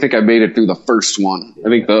 I only think I made it through the first one. I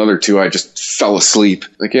think the other 2 I just fell asleep.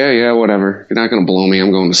 Like, yeah, whatever. You're not going to blow me. I'm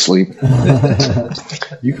going to sleep.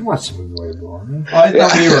 You can watch the movie while you're blowing me. Oh, I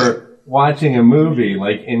thought we were watching a movie,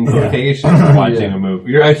 like in quotations, watching a movie.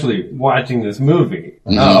 You're actually watching this movie.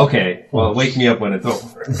 Mm-hmm. Oh, okay. Well, wake me up when it's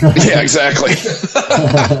over. Yeah, exactly.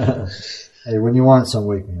 Hey, when you want some,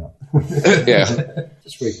 wake me up. Yeah.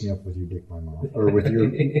 Just wake me up with your dick in my mouth. Or with your...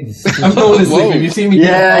 I'm going to sleep. Have you seen me?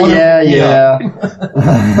 Yeah.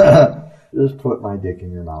 Just put my dick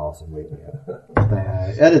in your mouth and wake me up.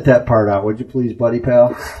 Edit that part out, would you please, buddy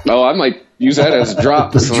pal? No, I might use that as a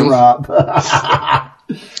drop. Drop.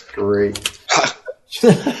 Great.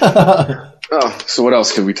 Oh, so what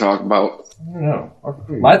else could we talk about? I don't know.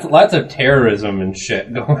 Lots of terrorism and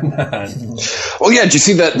shit going on. Oh yeah, did you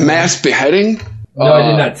see that mass beheading? No, I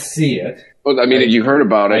did not see it. Well, I mean, you heard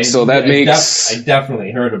about it, so that makes... I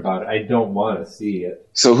definitely heard about it. I don't want to see it.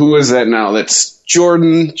 So who is that now? That's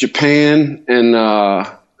Jordan, Japan, and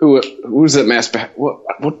who was that mass beheading?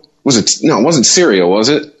 What was it? No, it wasn't Syria, was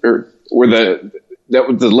it? Or that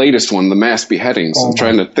was the latest one, the mass beheadings. I'm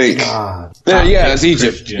trying to think. Yeah, it's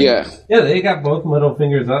Egypt. Christian. Yeah, they got both middle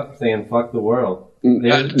fingers up saying "fuck the world."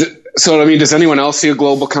 So I mean, does anyone else see a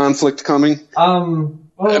global conflict coming?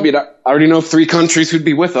 Well, I mean, I already know 3 countries who'd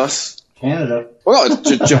be with us. Canada. Well,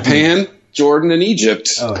 it's Japan, Jordan, and Egypt.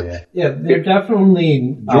 Oh yeah. Yeah, they're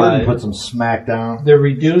definitely Jordan put some smack down. They're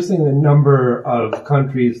reducing the number of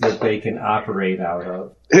countries that they can operate out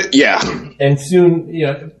of. Yeah. And soon,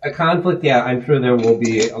 a conflict, I'm sure there will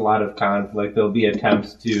be a lot of conflict. There'll be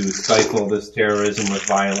attempts to stifle this terrorism with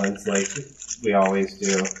violence like we always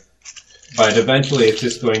do. But eventually it's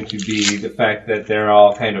just going to be the fact that they're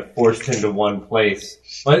all kind of forced into one place.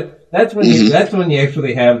 But that's when you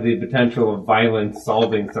actually have the potential of violence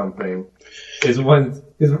solving something. Because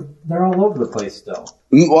they're all over the place still.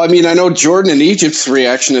 Well, I mean, I know Jordan and Egypt's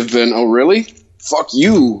reaction have been, "Oh, really? Fuck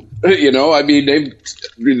you." I mean,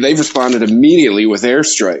 they've responded immediately with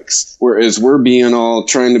airstrikes, whereas we're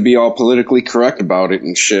trying to be all politically correct about it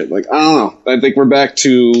and shit. Like, I don't know. I think we're back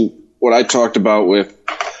to what I talked about with,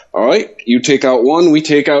 all right, you take out 1, we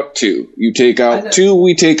take out 2. You take out 2,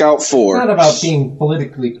 we take out 4. It's not about being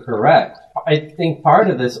politically correct. I think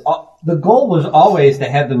part of this, the goal was always to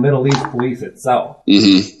have the Middle East police itself.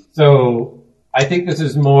 Mm-hmm. So I think this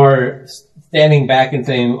is more standing back and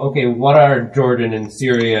saying, okay, what are Jordan and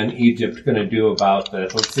Syria and Egypt going to do about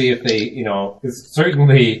this? Let's see if they, because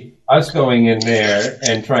certainly us going in there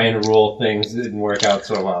and trying to rule things didn't work out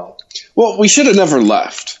so well. Well, we should have never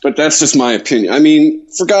left, but that's just my opinion. I mean,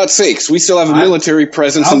 for God's sakes, we still have a military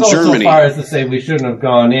presence in Germany. I'll go so far as to say we shouldn't have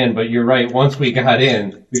gone in, but you're right. Once we got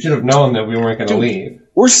in, we should have known that we weren't going to leave.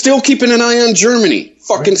 We're still keeping an eye on Germany.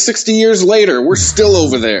 Fucking 60 years later, we're still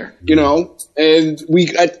over there, And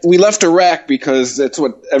we left Iraq because that's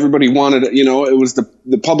what everybody wanted. It was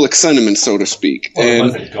the public sentiment, so to speak. Well, it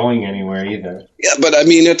wasn't going anywhere either. Yeah, but I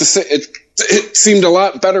mean, it seemed a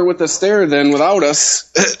lot better with us there than without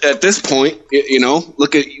us at this point.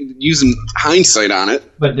 Look at using hindsight on it.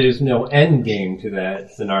 But there's no end game to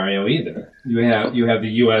that scenario either. You have the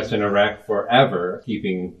U.S. and Iraq forever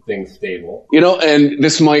keeping things stable. And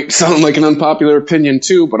this might sound like an unpopular opinion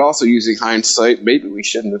too, but also using hindsight, maybe we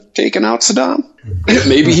shouldn't have taken out Saddam.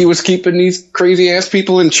 Maybe he was keeping these crazy ass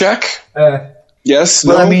people in check. Yes,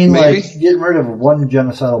 but no, I mean, maybe. like, getting rid of one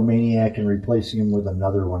genocidal maniac and replacing him with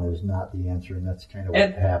another one is not the answer, and that's kind of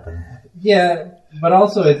what happened. Yeah, but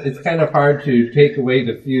also it's kind of hard to take away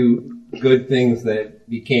the few good things that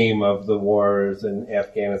became of the wars in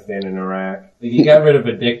Afghanistan and Iraq. Like, you got rid of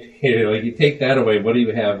a dictator. Like, you take that away, what do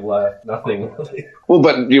you have left? Nothing really. Well,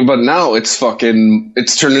 but now it's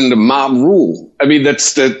turned into mob rule. I mean,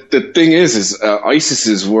 that's the thing is ISIS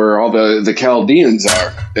is where all the Chaldeans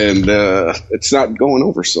are, and it's not going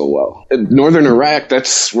over so well. In northern Iraq,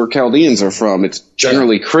 that's where Chaldeans are from. It's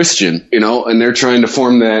generally Christian, and they're trying to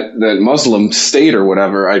form that Muslim state or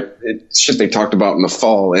whatever. Shit they talked about in the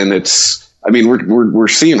fall, and we're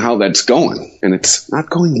seeing how that's going, and it's not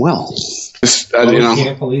going well. You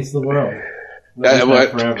can't police the world.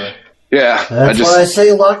 Forever. Yeah. That's why I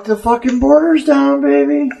say lock the fucking borders down,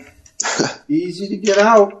 baby. Easy to get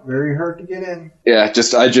out, very hard to get in. Yeah,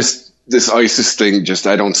 this ISIS thing,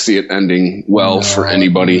 I don't see it ending well for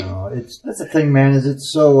anybody. No. That's the thing, man, is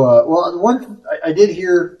it's so, I did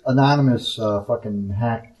hear Anonymous fucking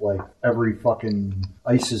hacked like every fucking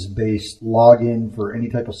ISIS-based login for any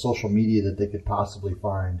type of social media that they could possibly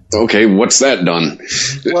find. Okay, what's that done?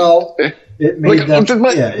 Well, it made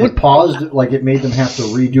it paused, like it made them have to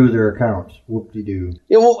redo their accounts. Whoop-de-doo.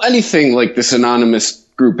 Yeah, well, anything like this Anonymous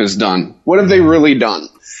group has done, what have they really done?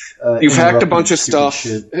 You've hacked a bunch of stuff.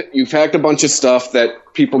 You've hacked a bunch of stuff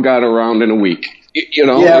that people got around in a week.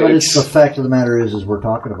 Yeah, but it's the fact of the matter is we're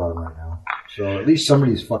talking about them right now. So at least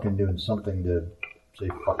somebody's fucking doing something to say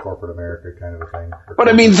fuck corporate America kind of a thing. But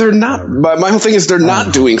I mean, they're not. My whole thing is they're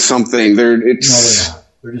not doing something. No, they're not.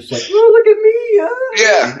 They're just like, oh, look at me.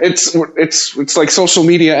 Yeah, it's like social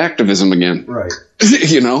media activism again. Right.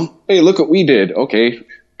 Hey, look what we did. Okay,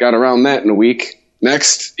 got around that in a week.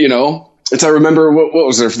 Next, I remember what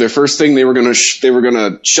was their first thing, they were gonna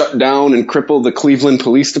shut down and cripple the Cleveland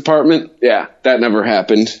Police Department. Yeah, that never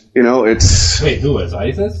happened. Wait, who was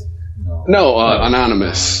ISIS? No,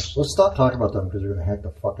 Anonymous. Let's stop talking about them because they're gonna hack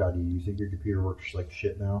the fuck out of you. You think your computer works like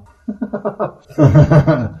shit now?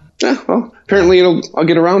 Yeah, well, apparently I'll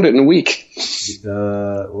get around it in a week.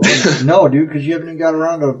 No, dude, because you haven't even got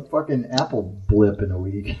around a fucking Apple blip in a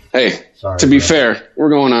week. Hey, to be fair,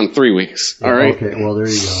 we're going on 3 weeks. All right. Okay, well there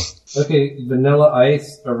you go. Okay, Vanilla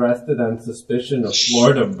Ice arrested on suspicion of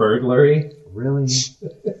Florida burglary. Really?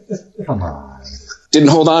 Come on. Didn't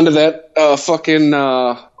hold on to that fucking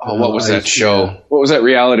what was that show? Yeah. What was that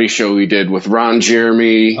reality show he did with Ron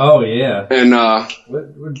Jeremy? Oh yeah. And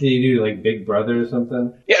what did he do? Like Big Brother or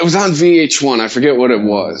something? Yeah, it was on VH1. I forget what it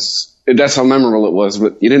was. That's how memorable it was.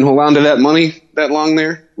 But you didn't hold on to that money that long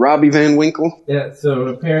there, Robbie Van Winkle. Yeah. So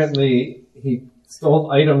apparently he stole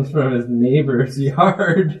items from his neighbor's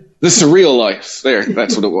yard. The surreal life. There,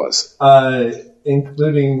 that's what it was.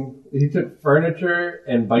 Including. He took furniture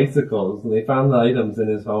and bicycles, and they found the items in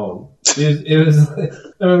his home. It was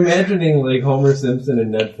I'm imagining like Homer Simpson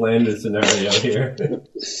and Ned Flanders scenario here.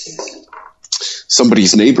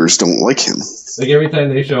 Somebody's neighbors don't like him. Like every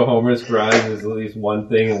time they show Homer's garage, there's at least one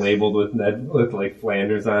thing labeled with like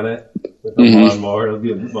Flanders on it. With a lawnmower, it'll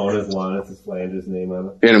be mowing his lawn. It's his Flanders name on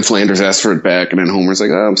it. And then Flanders asks for it back, and then Homer's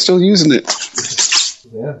like, "I'm still using it."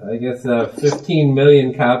 Yeah, I guess 15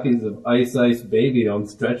 million copies of Ice Ice Baby don't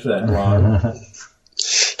stretch that long.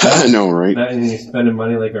 I know, right? Not when you're spending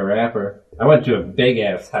money like a rapper. I went to a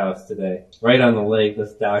big-ass house today. Right on the lake,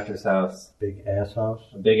 this doctor's house. Big-ass house?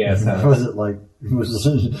 A big-ass house. Was it like...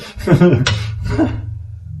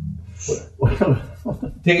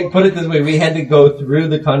 Put it this way, we had to go through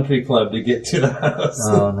the country club to get to the house.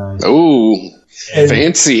 Oh, nice. Ooh,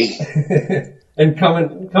 fancy. And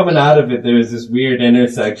coming out of it, there was this weird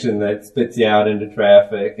intersection that spits you out into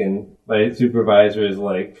traffic, and my supervisor is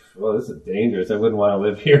like, well, this is dangerous. I wouldn't want to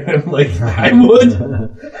live here. I'm like, I would.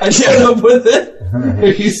 I'd put up with it.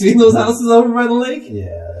 Have you seen those houses over by the lake?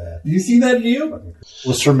 Yeah. Do you see that view?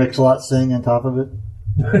 Was Sir Mix-a-Lot sitting on top of it?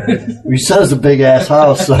 We said it was a big-ass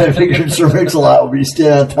house, so I figured Sir Mix-a-Lot would be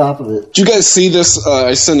standing on top of it. Did you guys see this?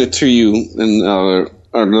 I sent it to you in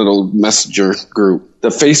our little messenger group. The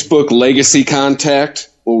Facebook legacy contact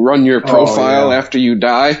will run your profile after you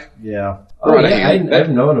die. Yeah. Oh, yeah, I've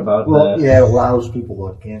known about that. Yeah, it allows people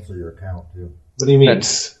to cancel your account, too. What do you mean?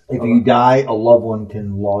 If you die, a loved one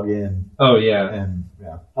can log in. Oh, yeah. And,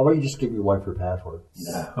 yeah. How about you just give your wife her password?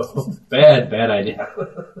 No. Bad idea.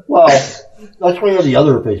 Well, that's why you have the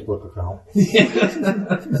other Facebook account.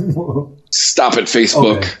 Stop it,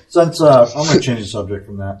 Facebook. Okay. Since, I'm going to change the subject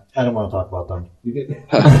from that. I don't want to talk about them.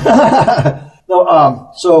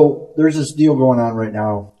 No, so there's this deal going on right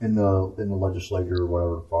now in the legislature or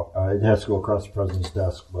whatever the fuck. It has to go across the president's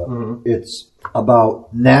desk, but it's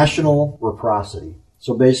about national reciprocity.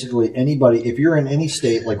 So basically, anybody, if you're in any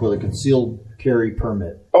state, like with a concealed carry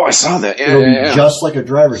permit. Oh, I saw that. It'll be just like a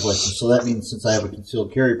driver's license. So that means since I have a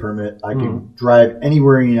concealed carry permit, I can drive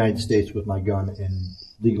anywhere in the United States with my gun and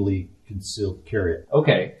legally concealed carry it.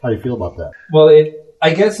 Okay. How do you feel about that? Well,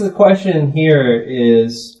 I guess the question here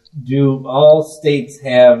is, do all states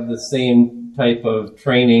have the same type of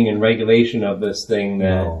training and regulation of this thing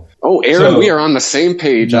that... No. Oh, Aaron, we are on the same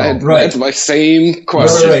page. No. That's my same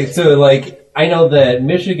question. Right. So, like, I know that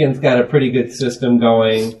Michigan's got a pretty good system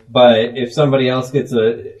going, but if somebody else gets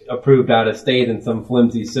approved out of state in some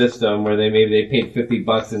flimsy system where they paid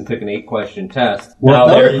 $50 and took an 8-question test, now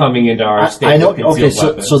they're coming into our state. I know. With concealed Okay,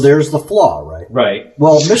 weapons. so there's the flaw, right? Right.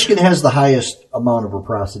 Well, Michigan has the highest amount of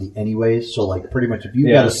reciprocity anyways, so like pretty much if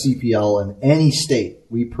you've got a CPL in any state,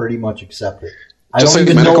 we pretty much accept it. Just like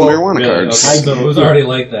medical marijuana cards. Okay, so it was already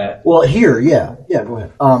like that. Well, here, yeah, go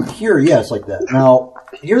ahead. Here, yeah, it's like that. Now,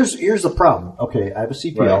 here's the problem. Okay, I have a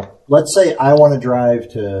CPL. Right. Let's say I want to drive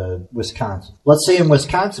to Wisconsin. Let's say in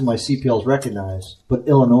Wisconsin my CPL is recognized, but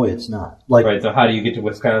Illinois it's not. Like, right. So how do you get to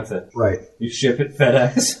Wisconsin? Right. You ship it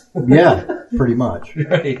FedEx. Yeah, pretty much.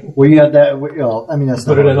 Right. Well, you had that. Well, I mean, that's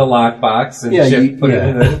put it in a lockbox and put it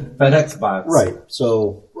in a FedEx box. Right.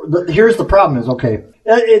 So here's the problem: is okay.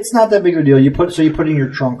 It's not that big of a deal. You put it in your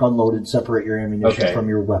trunk, unloaded, separate your ammunition from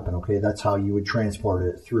your weapon. Okay, that's how you would transport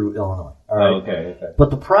it through Illinois. All right. Okay. But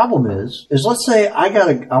the problem is let's say I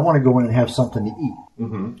want to go in and have something to eat.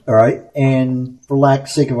 Mm-hmm. All right, and for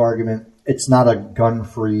sake of argument, it's not a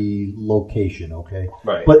gun-free location. Okay.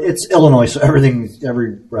 Right. But it's Illinois, so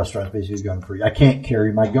every restaurant's basically gun-free. I can't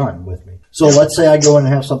carry my gun with me. So let's say I go in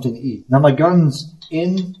and have something to eat. Now my gun's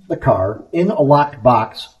in the car, in a locked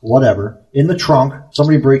box, whatever, in the trunk.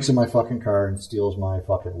 Somebody breaks in my fucking car and steals my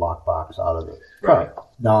fucking lockbox out of the car.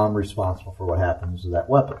 Now I'm responsible for what happens to that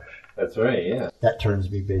weapon. That's right, yeah. That turns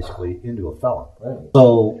me basically into a felon. Right.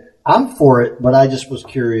 So I'm for it, but I just was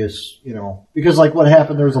curious, because like what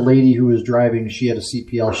happened, there was a lady who was driving, she had a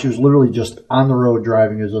CPL. She was literally just on the road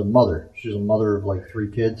driving as a mother. She was a mother of like 3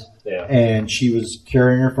 kids. Yeah. And she was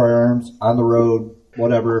carrying her firearms on the road,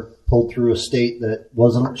 whatever, pulled through a state that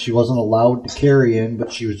she wasn't allowed to carry in,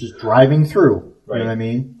 but she was just driving through. Right. You know what I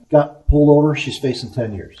mean? Got pulled over, she's facing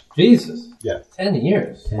 10 years. Jesus. Yeah. 10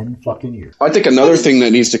 years. 10 fucking years. I think another thing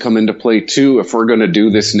that needs to come into play too, if we're going to do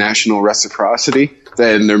this national reciprocity,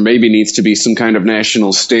 then there maybe needs to be some kind of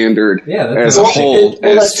national standard as a whole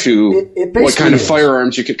as to what kind of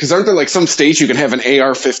firearms you can. Because aren't there like some states you can have an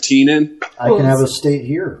AR-15 in? I can have a state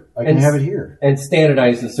here. I can have it here. And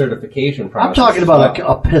standardize the certification process. I'm talking about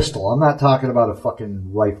a pistol. I'm not talking about a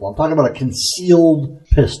fucking rifle. I'm talking about a concealed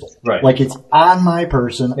pistol. Right. Like it's on my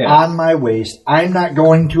person, on my waist. I'm not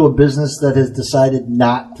going to a business that has decided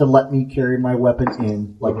not to let me carry my weapon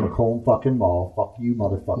in, like Macomb fucking Mall. Fuck you,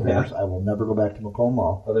 motherfuckers. Yeah. I will never go back to Macomb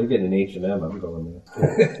Mall. Well, they're getting an H&M. I'm going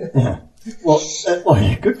there. Yeah. Well,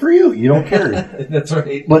 good for you. You don't carry. That's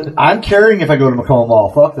right. But I'm carrying if I go to Macomb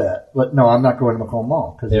Mall. Fuck that. But no, I'm not going to Macomb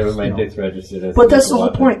Mall. My dick's registered as. But that's the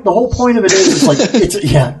whole point. The whole point of it is like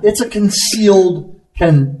it's a concealed.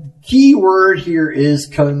 Key word here is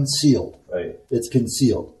concealed. Right. It's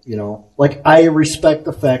concealed. Like I respect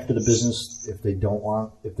the fact that a business, if they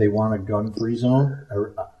want a gun-free zone,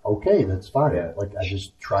 okay, that's fine. Yeah. Like I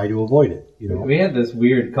just try to avoid it. We had this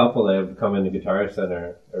weird couple that would come into Guitar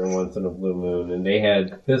Center every once in a blue moon, and they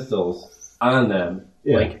had pistols on them,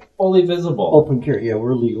 like fully visible. Open carry. Yeah,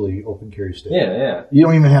 we're legally open carry state. Yeah. You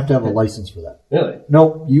don't even have to have a license for that. Really?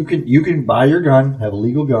 No, you can buy your gun, have a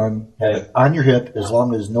legal gun, have it on your hip, as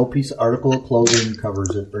long as no piece of article of clothing covers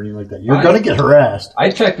it or anything like that. You're going to get harassed. I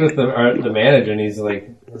checked with the manager, and he's like,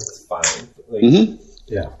 "It's fine." Like,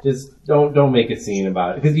 yeah. Just don't make a scene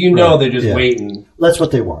about it because they're just waiting. That's what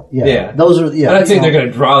they want. Yeah. Yeah. Those are. Yeah. I'm not saying they're going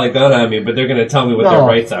to draw the gun on me, but they're going to tell me what their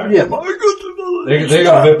rights are. Yeah. They're going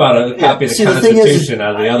to whip out a copy of the Constitution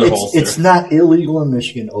out of the other holster. It's not illegal in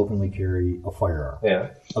Michigan to openly carry a firearm. Yeah.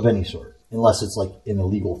 Of any sort, unless it's like an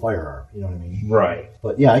illegal firearm. You know what I mean? Right.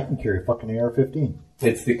 But yeah, I can carry a fucking AR-15.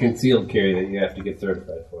 It's the concealed carry that you have to get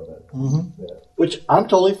certified for. Then. Yeah. Which I'm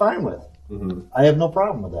totally fine with. Mm-hmm. I have no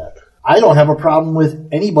problem with that. I don't have a problem with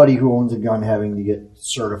anybody who owns a gun having to get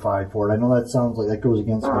certified for it. I know that sounds like that goes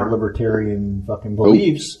against my libertarian fucking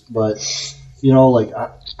beliefs, but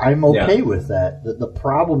I'm okay with that. The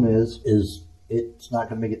problem is it's not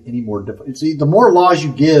going to make it any more difficult. See, the more laws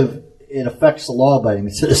you give, it affects the law-abiding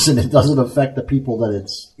citizen. It doesn't affect the people that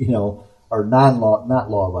it's are not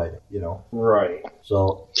law-abiding. Right.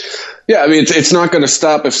 So. Yeah, I mean, it's not going to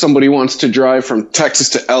stop if somebody wants to drive from Texas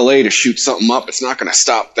to L.A. to shoot something up. It's not going to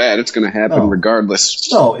stop that. It's going to happen regardless.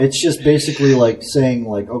 No, it's just basically like saying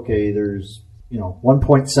okay, there's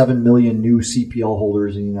 1.7 million new CPL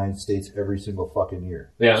holders in the United States every single fucking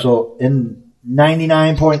year. Yeah. So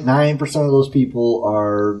 99.9% of those people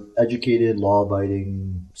are educated,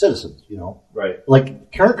 law-abiding citizens. Right.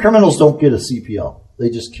 Like criminals don't get a CPL. They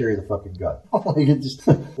just carry the fucking gun. Like, it just,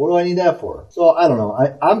 what do I need that for? So I don't know.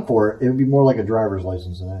 I'm for it. It would be more like a driver's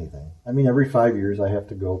license than anything. I mean, every 5 years I have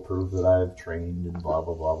to go prove that I've trained and blah,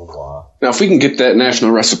 blah, blah, blah, blah. Now, if we can get that national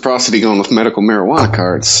reciprocity going with medical marijuana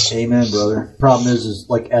cards. Amen, brother. Problem is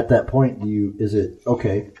like at that point, is it,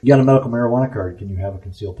 okay, you got a medical marijuana card, can you have a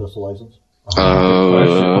concealed pistol license?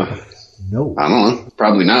 No. I don't know.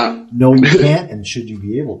 Probably not. No, you can't, and should you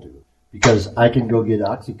be able to? Because I can go get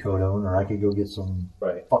oxycodone or I can go get some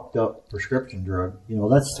fucked up prescription drug. You know,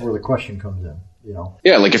 that's where the question comes in, you know.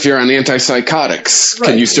 Yeah, like if you're on antipsychotics,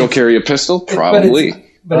 can you still carry a pistol? Probably.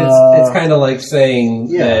 But it's kind of like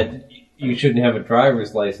saying that you shouldn't have a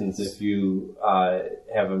driver's license if you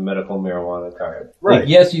have a medical marijuana card. Right. Like,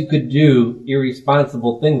 yes, you could do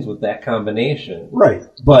irresponsible things with that combination. Right.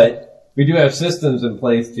 But we do have systems in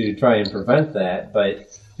place to try and prevent that, but...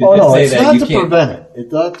 it's not to prevent it.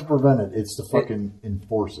 It's not to prevent it. It's to fucking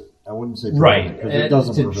enforce it. I wouldn't say prevent it, because it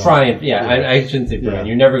doesn't to prevent try it. and I shouldn't say prevent.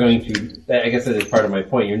 You're never going to. I guess that is part of my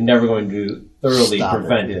point. You're never going to thoroughly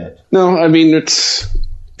prevent it. No, I mean, it's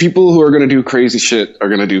people who are going to do crazy shit are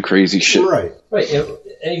going to do crazy shit. Right.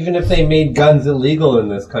 Even if they made guns illegal in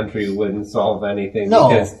this country, it wouldn't solve anything. No.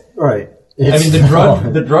 Because, right. I mean,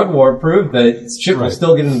 the drug war proved that shit will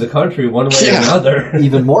still get into the country one way or another.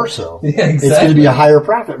 Even more so. Yeah, exactly. It's going to be a higher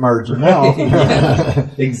profit margin now.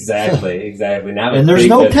 Exactly. Now and there's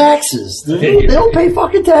no taxes. They don't pay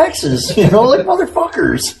fucking taxes. You know, like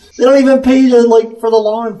motherfuckers. They don't even pay for the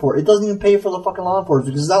law enforcement. It doesn't even pay for the fucking law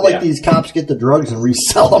enforcement because it's not like these cops get the drugs and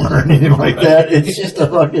resell them or anything like that. It's just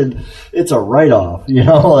it's a write-off. You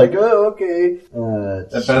know, like, oh, okay.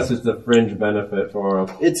 At best, it's a fringe benefit for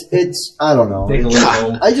them. It's I don't know. Take a look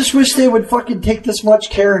home. I just wish they would fucking take this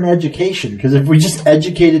much care in education, because if we just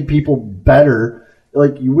educated people better,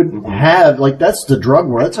 like, you wouldn't have, like, that's the drug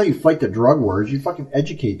war. That's how you fight the drug wars. You fucking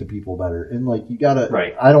educate the people better. And, like, you gotta,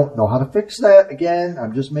 I don't know how to fix that. Again,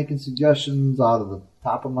 I'm just making suggestions out of the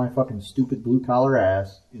top of my fucking stupid blue collar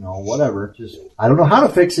ass, you know, whatever. Just, I don't know how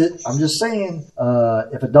to fix it. I'm just saying,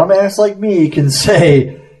 if a dumbass like me can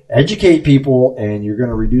say, educate people and you're going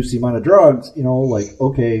to reduce the amount of drugs, you know, like,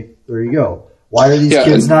 okay, there you go. Why are these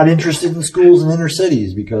kids not interested in schools in inner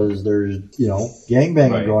cities? Because there's, you know,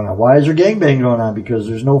 gangbanging going on. Why is there gangbanging going on? Because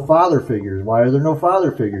there's no father figures. Why are there no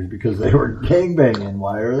father figures? Because they were gangbanging.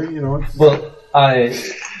 Why are they, you know? Well,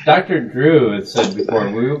 Dr. Drew had said before,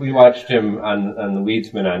 we watched him on the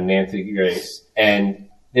Weedsman on Nancy Grace, and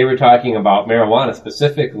they were talking about marijuana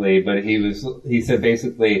specifically, but he said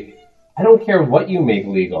basically, I don't care what you make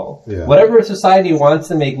legal. Yeah. Whatever society wants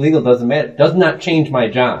to make legal doesn't matter. It does not change my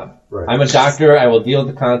job. Right. I'm a doctor. I will deal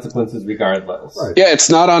with the consequences regardless. Right. Yeah, it's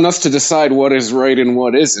not on us to decide what is right and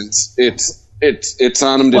what isn't. It's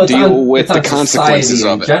on them to deal with the consequences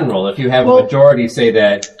of it. In general, if you have a majority say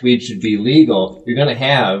that weed should be legal, you're going to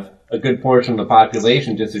have a good portion of the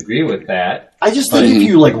population disagree with that. I just think if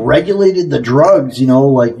you, like, regulated the drugs, you know,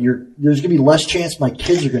 like, there's going to be less chance my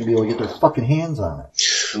kids are going to be able to get their fucking hands on it.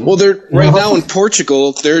 Well, they're right now in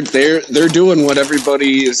Portugal. They're doing what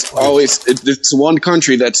everybody is always. It's one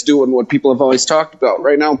country that's doing what people have always talked about.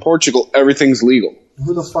 Right now in Portugal, everything's legal.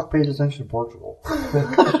 Who the fuck pays attention to Portugal?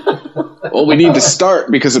 Well, we need to start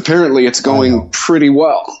because apparently it's going pretty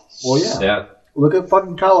well. Well, yeah. Look at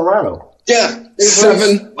fucking Colorado. Yeah,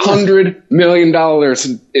 $700 million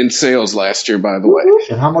in sales last year, by the way.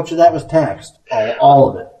 And how much of that was taxed? All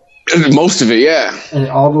of it. Most of it, yeah. And it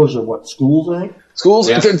all goes to what, schools, I think? Schools?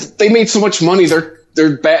 Yeah. They made so much money,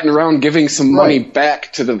 they're batting around giving some money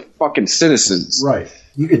back to the fucking citizens. Right.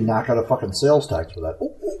 You could knock out a fucking sales tax for that.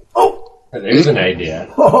 There's an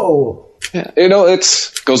idea. Yeah. You know,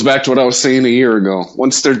 it goes back to what I was saying a year ago.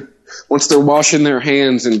 Once they're washing their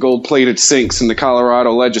hands in gold-plated sinks in the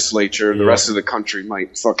Colorado legislature, the rest of the country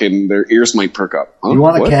their ears might perk up. Huh? You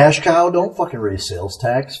want a cash cow? Don't fucking raise sales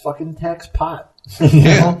tax. Fucking tax pot. You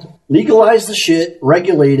know? Legalize the shit,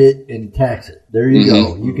 regulate it, and tax it. There you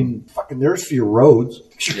go. You can there's for your roads.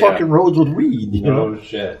 Fix your fucking roads with weed. You know?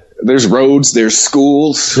 Shit. There's roads, there's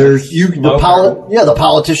schools. The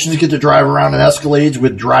politicians get to drive around in Escalades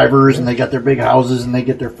with drivers, and they got their big houses, and they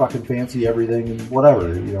get their fucking fancy everything and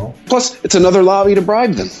whatever, you know. Plus, it's another lobby to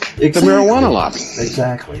bribe them. Exactly. The marijuana lobby.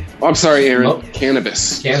 Exactly. Oh, I'm sorry, Aaron.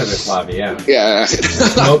 Cannabis. Cannabis lobby, yeah. Yeah.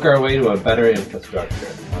 Smoke our way to a better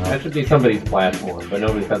infrastructure. That should be somebody's platform, but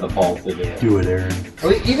nobody's got the balls to do it. Do it, Aaron.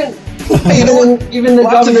 Well, even the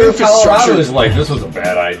governor of Colorado is like, this was a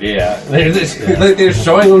bad idea. They're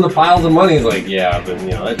showing them the piles of money. He's like, yeah, but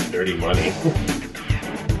that's dirty money.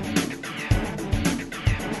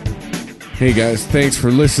 Hey guys, thanks for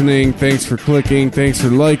listening, thanks for clicking, thanks for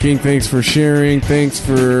liking, thanks for sharing, thanks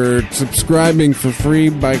for subscribing for free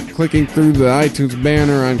by clicking through the iTunes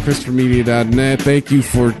banner on ChristopherMedia.net. Thank you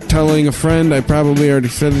for telling a friend. I probably already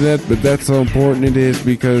said that, but that's how important it is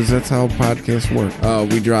because that's how podcasts work.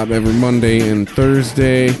 We drop every Monday and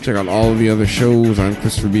Thursday. Check out all of the other shows on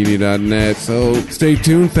ChristopherMedia.net. So stay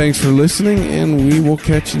tuned, thanks for listening, and we will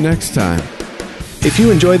catch you next time. If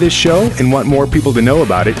you enjoy this show and want more people to know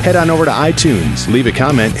about it, head on over to iTunes, leave a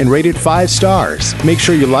comment, and rate it 5 stars. Make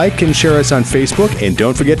sure you like and share us on Facebook, and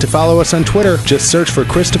don't forget to follow us on Twitter. Just search for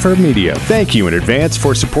Christopher Media. Thank you in advance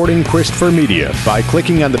for supporting Christopher Media by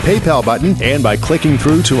clicking on the PayPal button and by clicking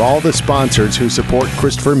through to all the sponsors who support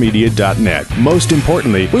ChristopherMedia.net. Most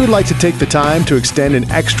importantly, we would like to take the time to extend an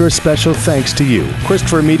extra special thanks to you.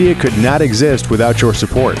 Christopher Media could not exist without your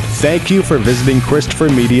support. Thank you for visiting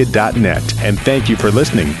ChristopherMedia.net, and thank you for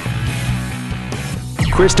listening.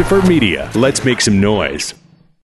 Christopher Media. Let's make some noise.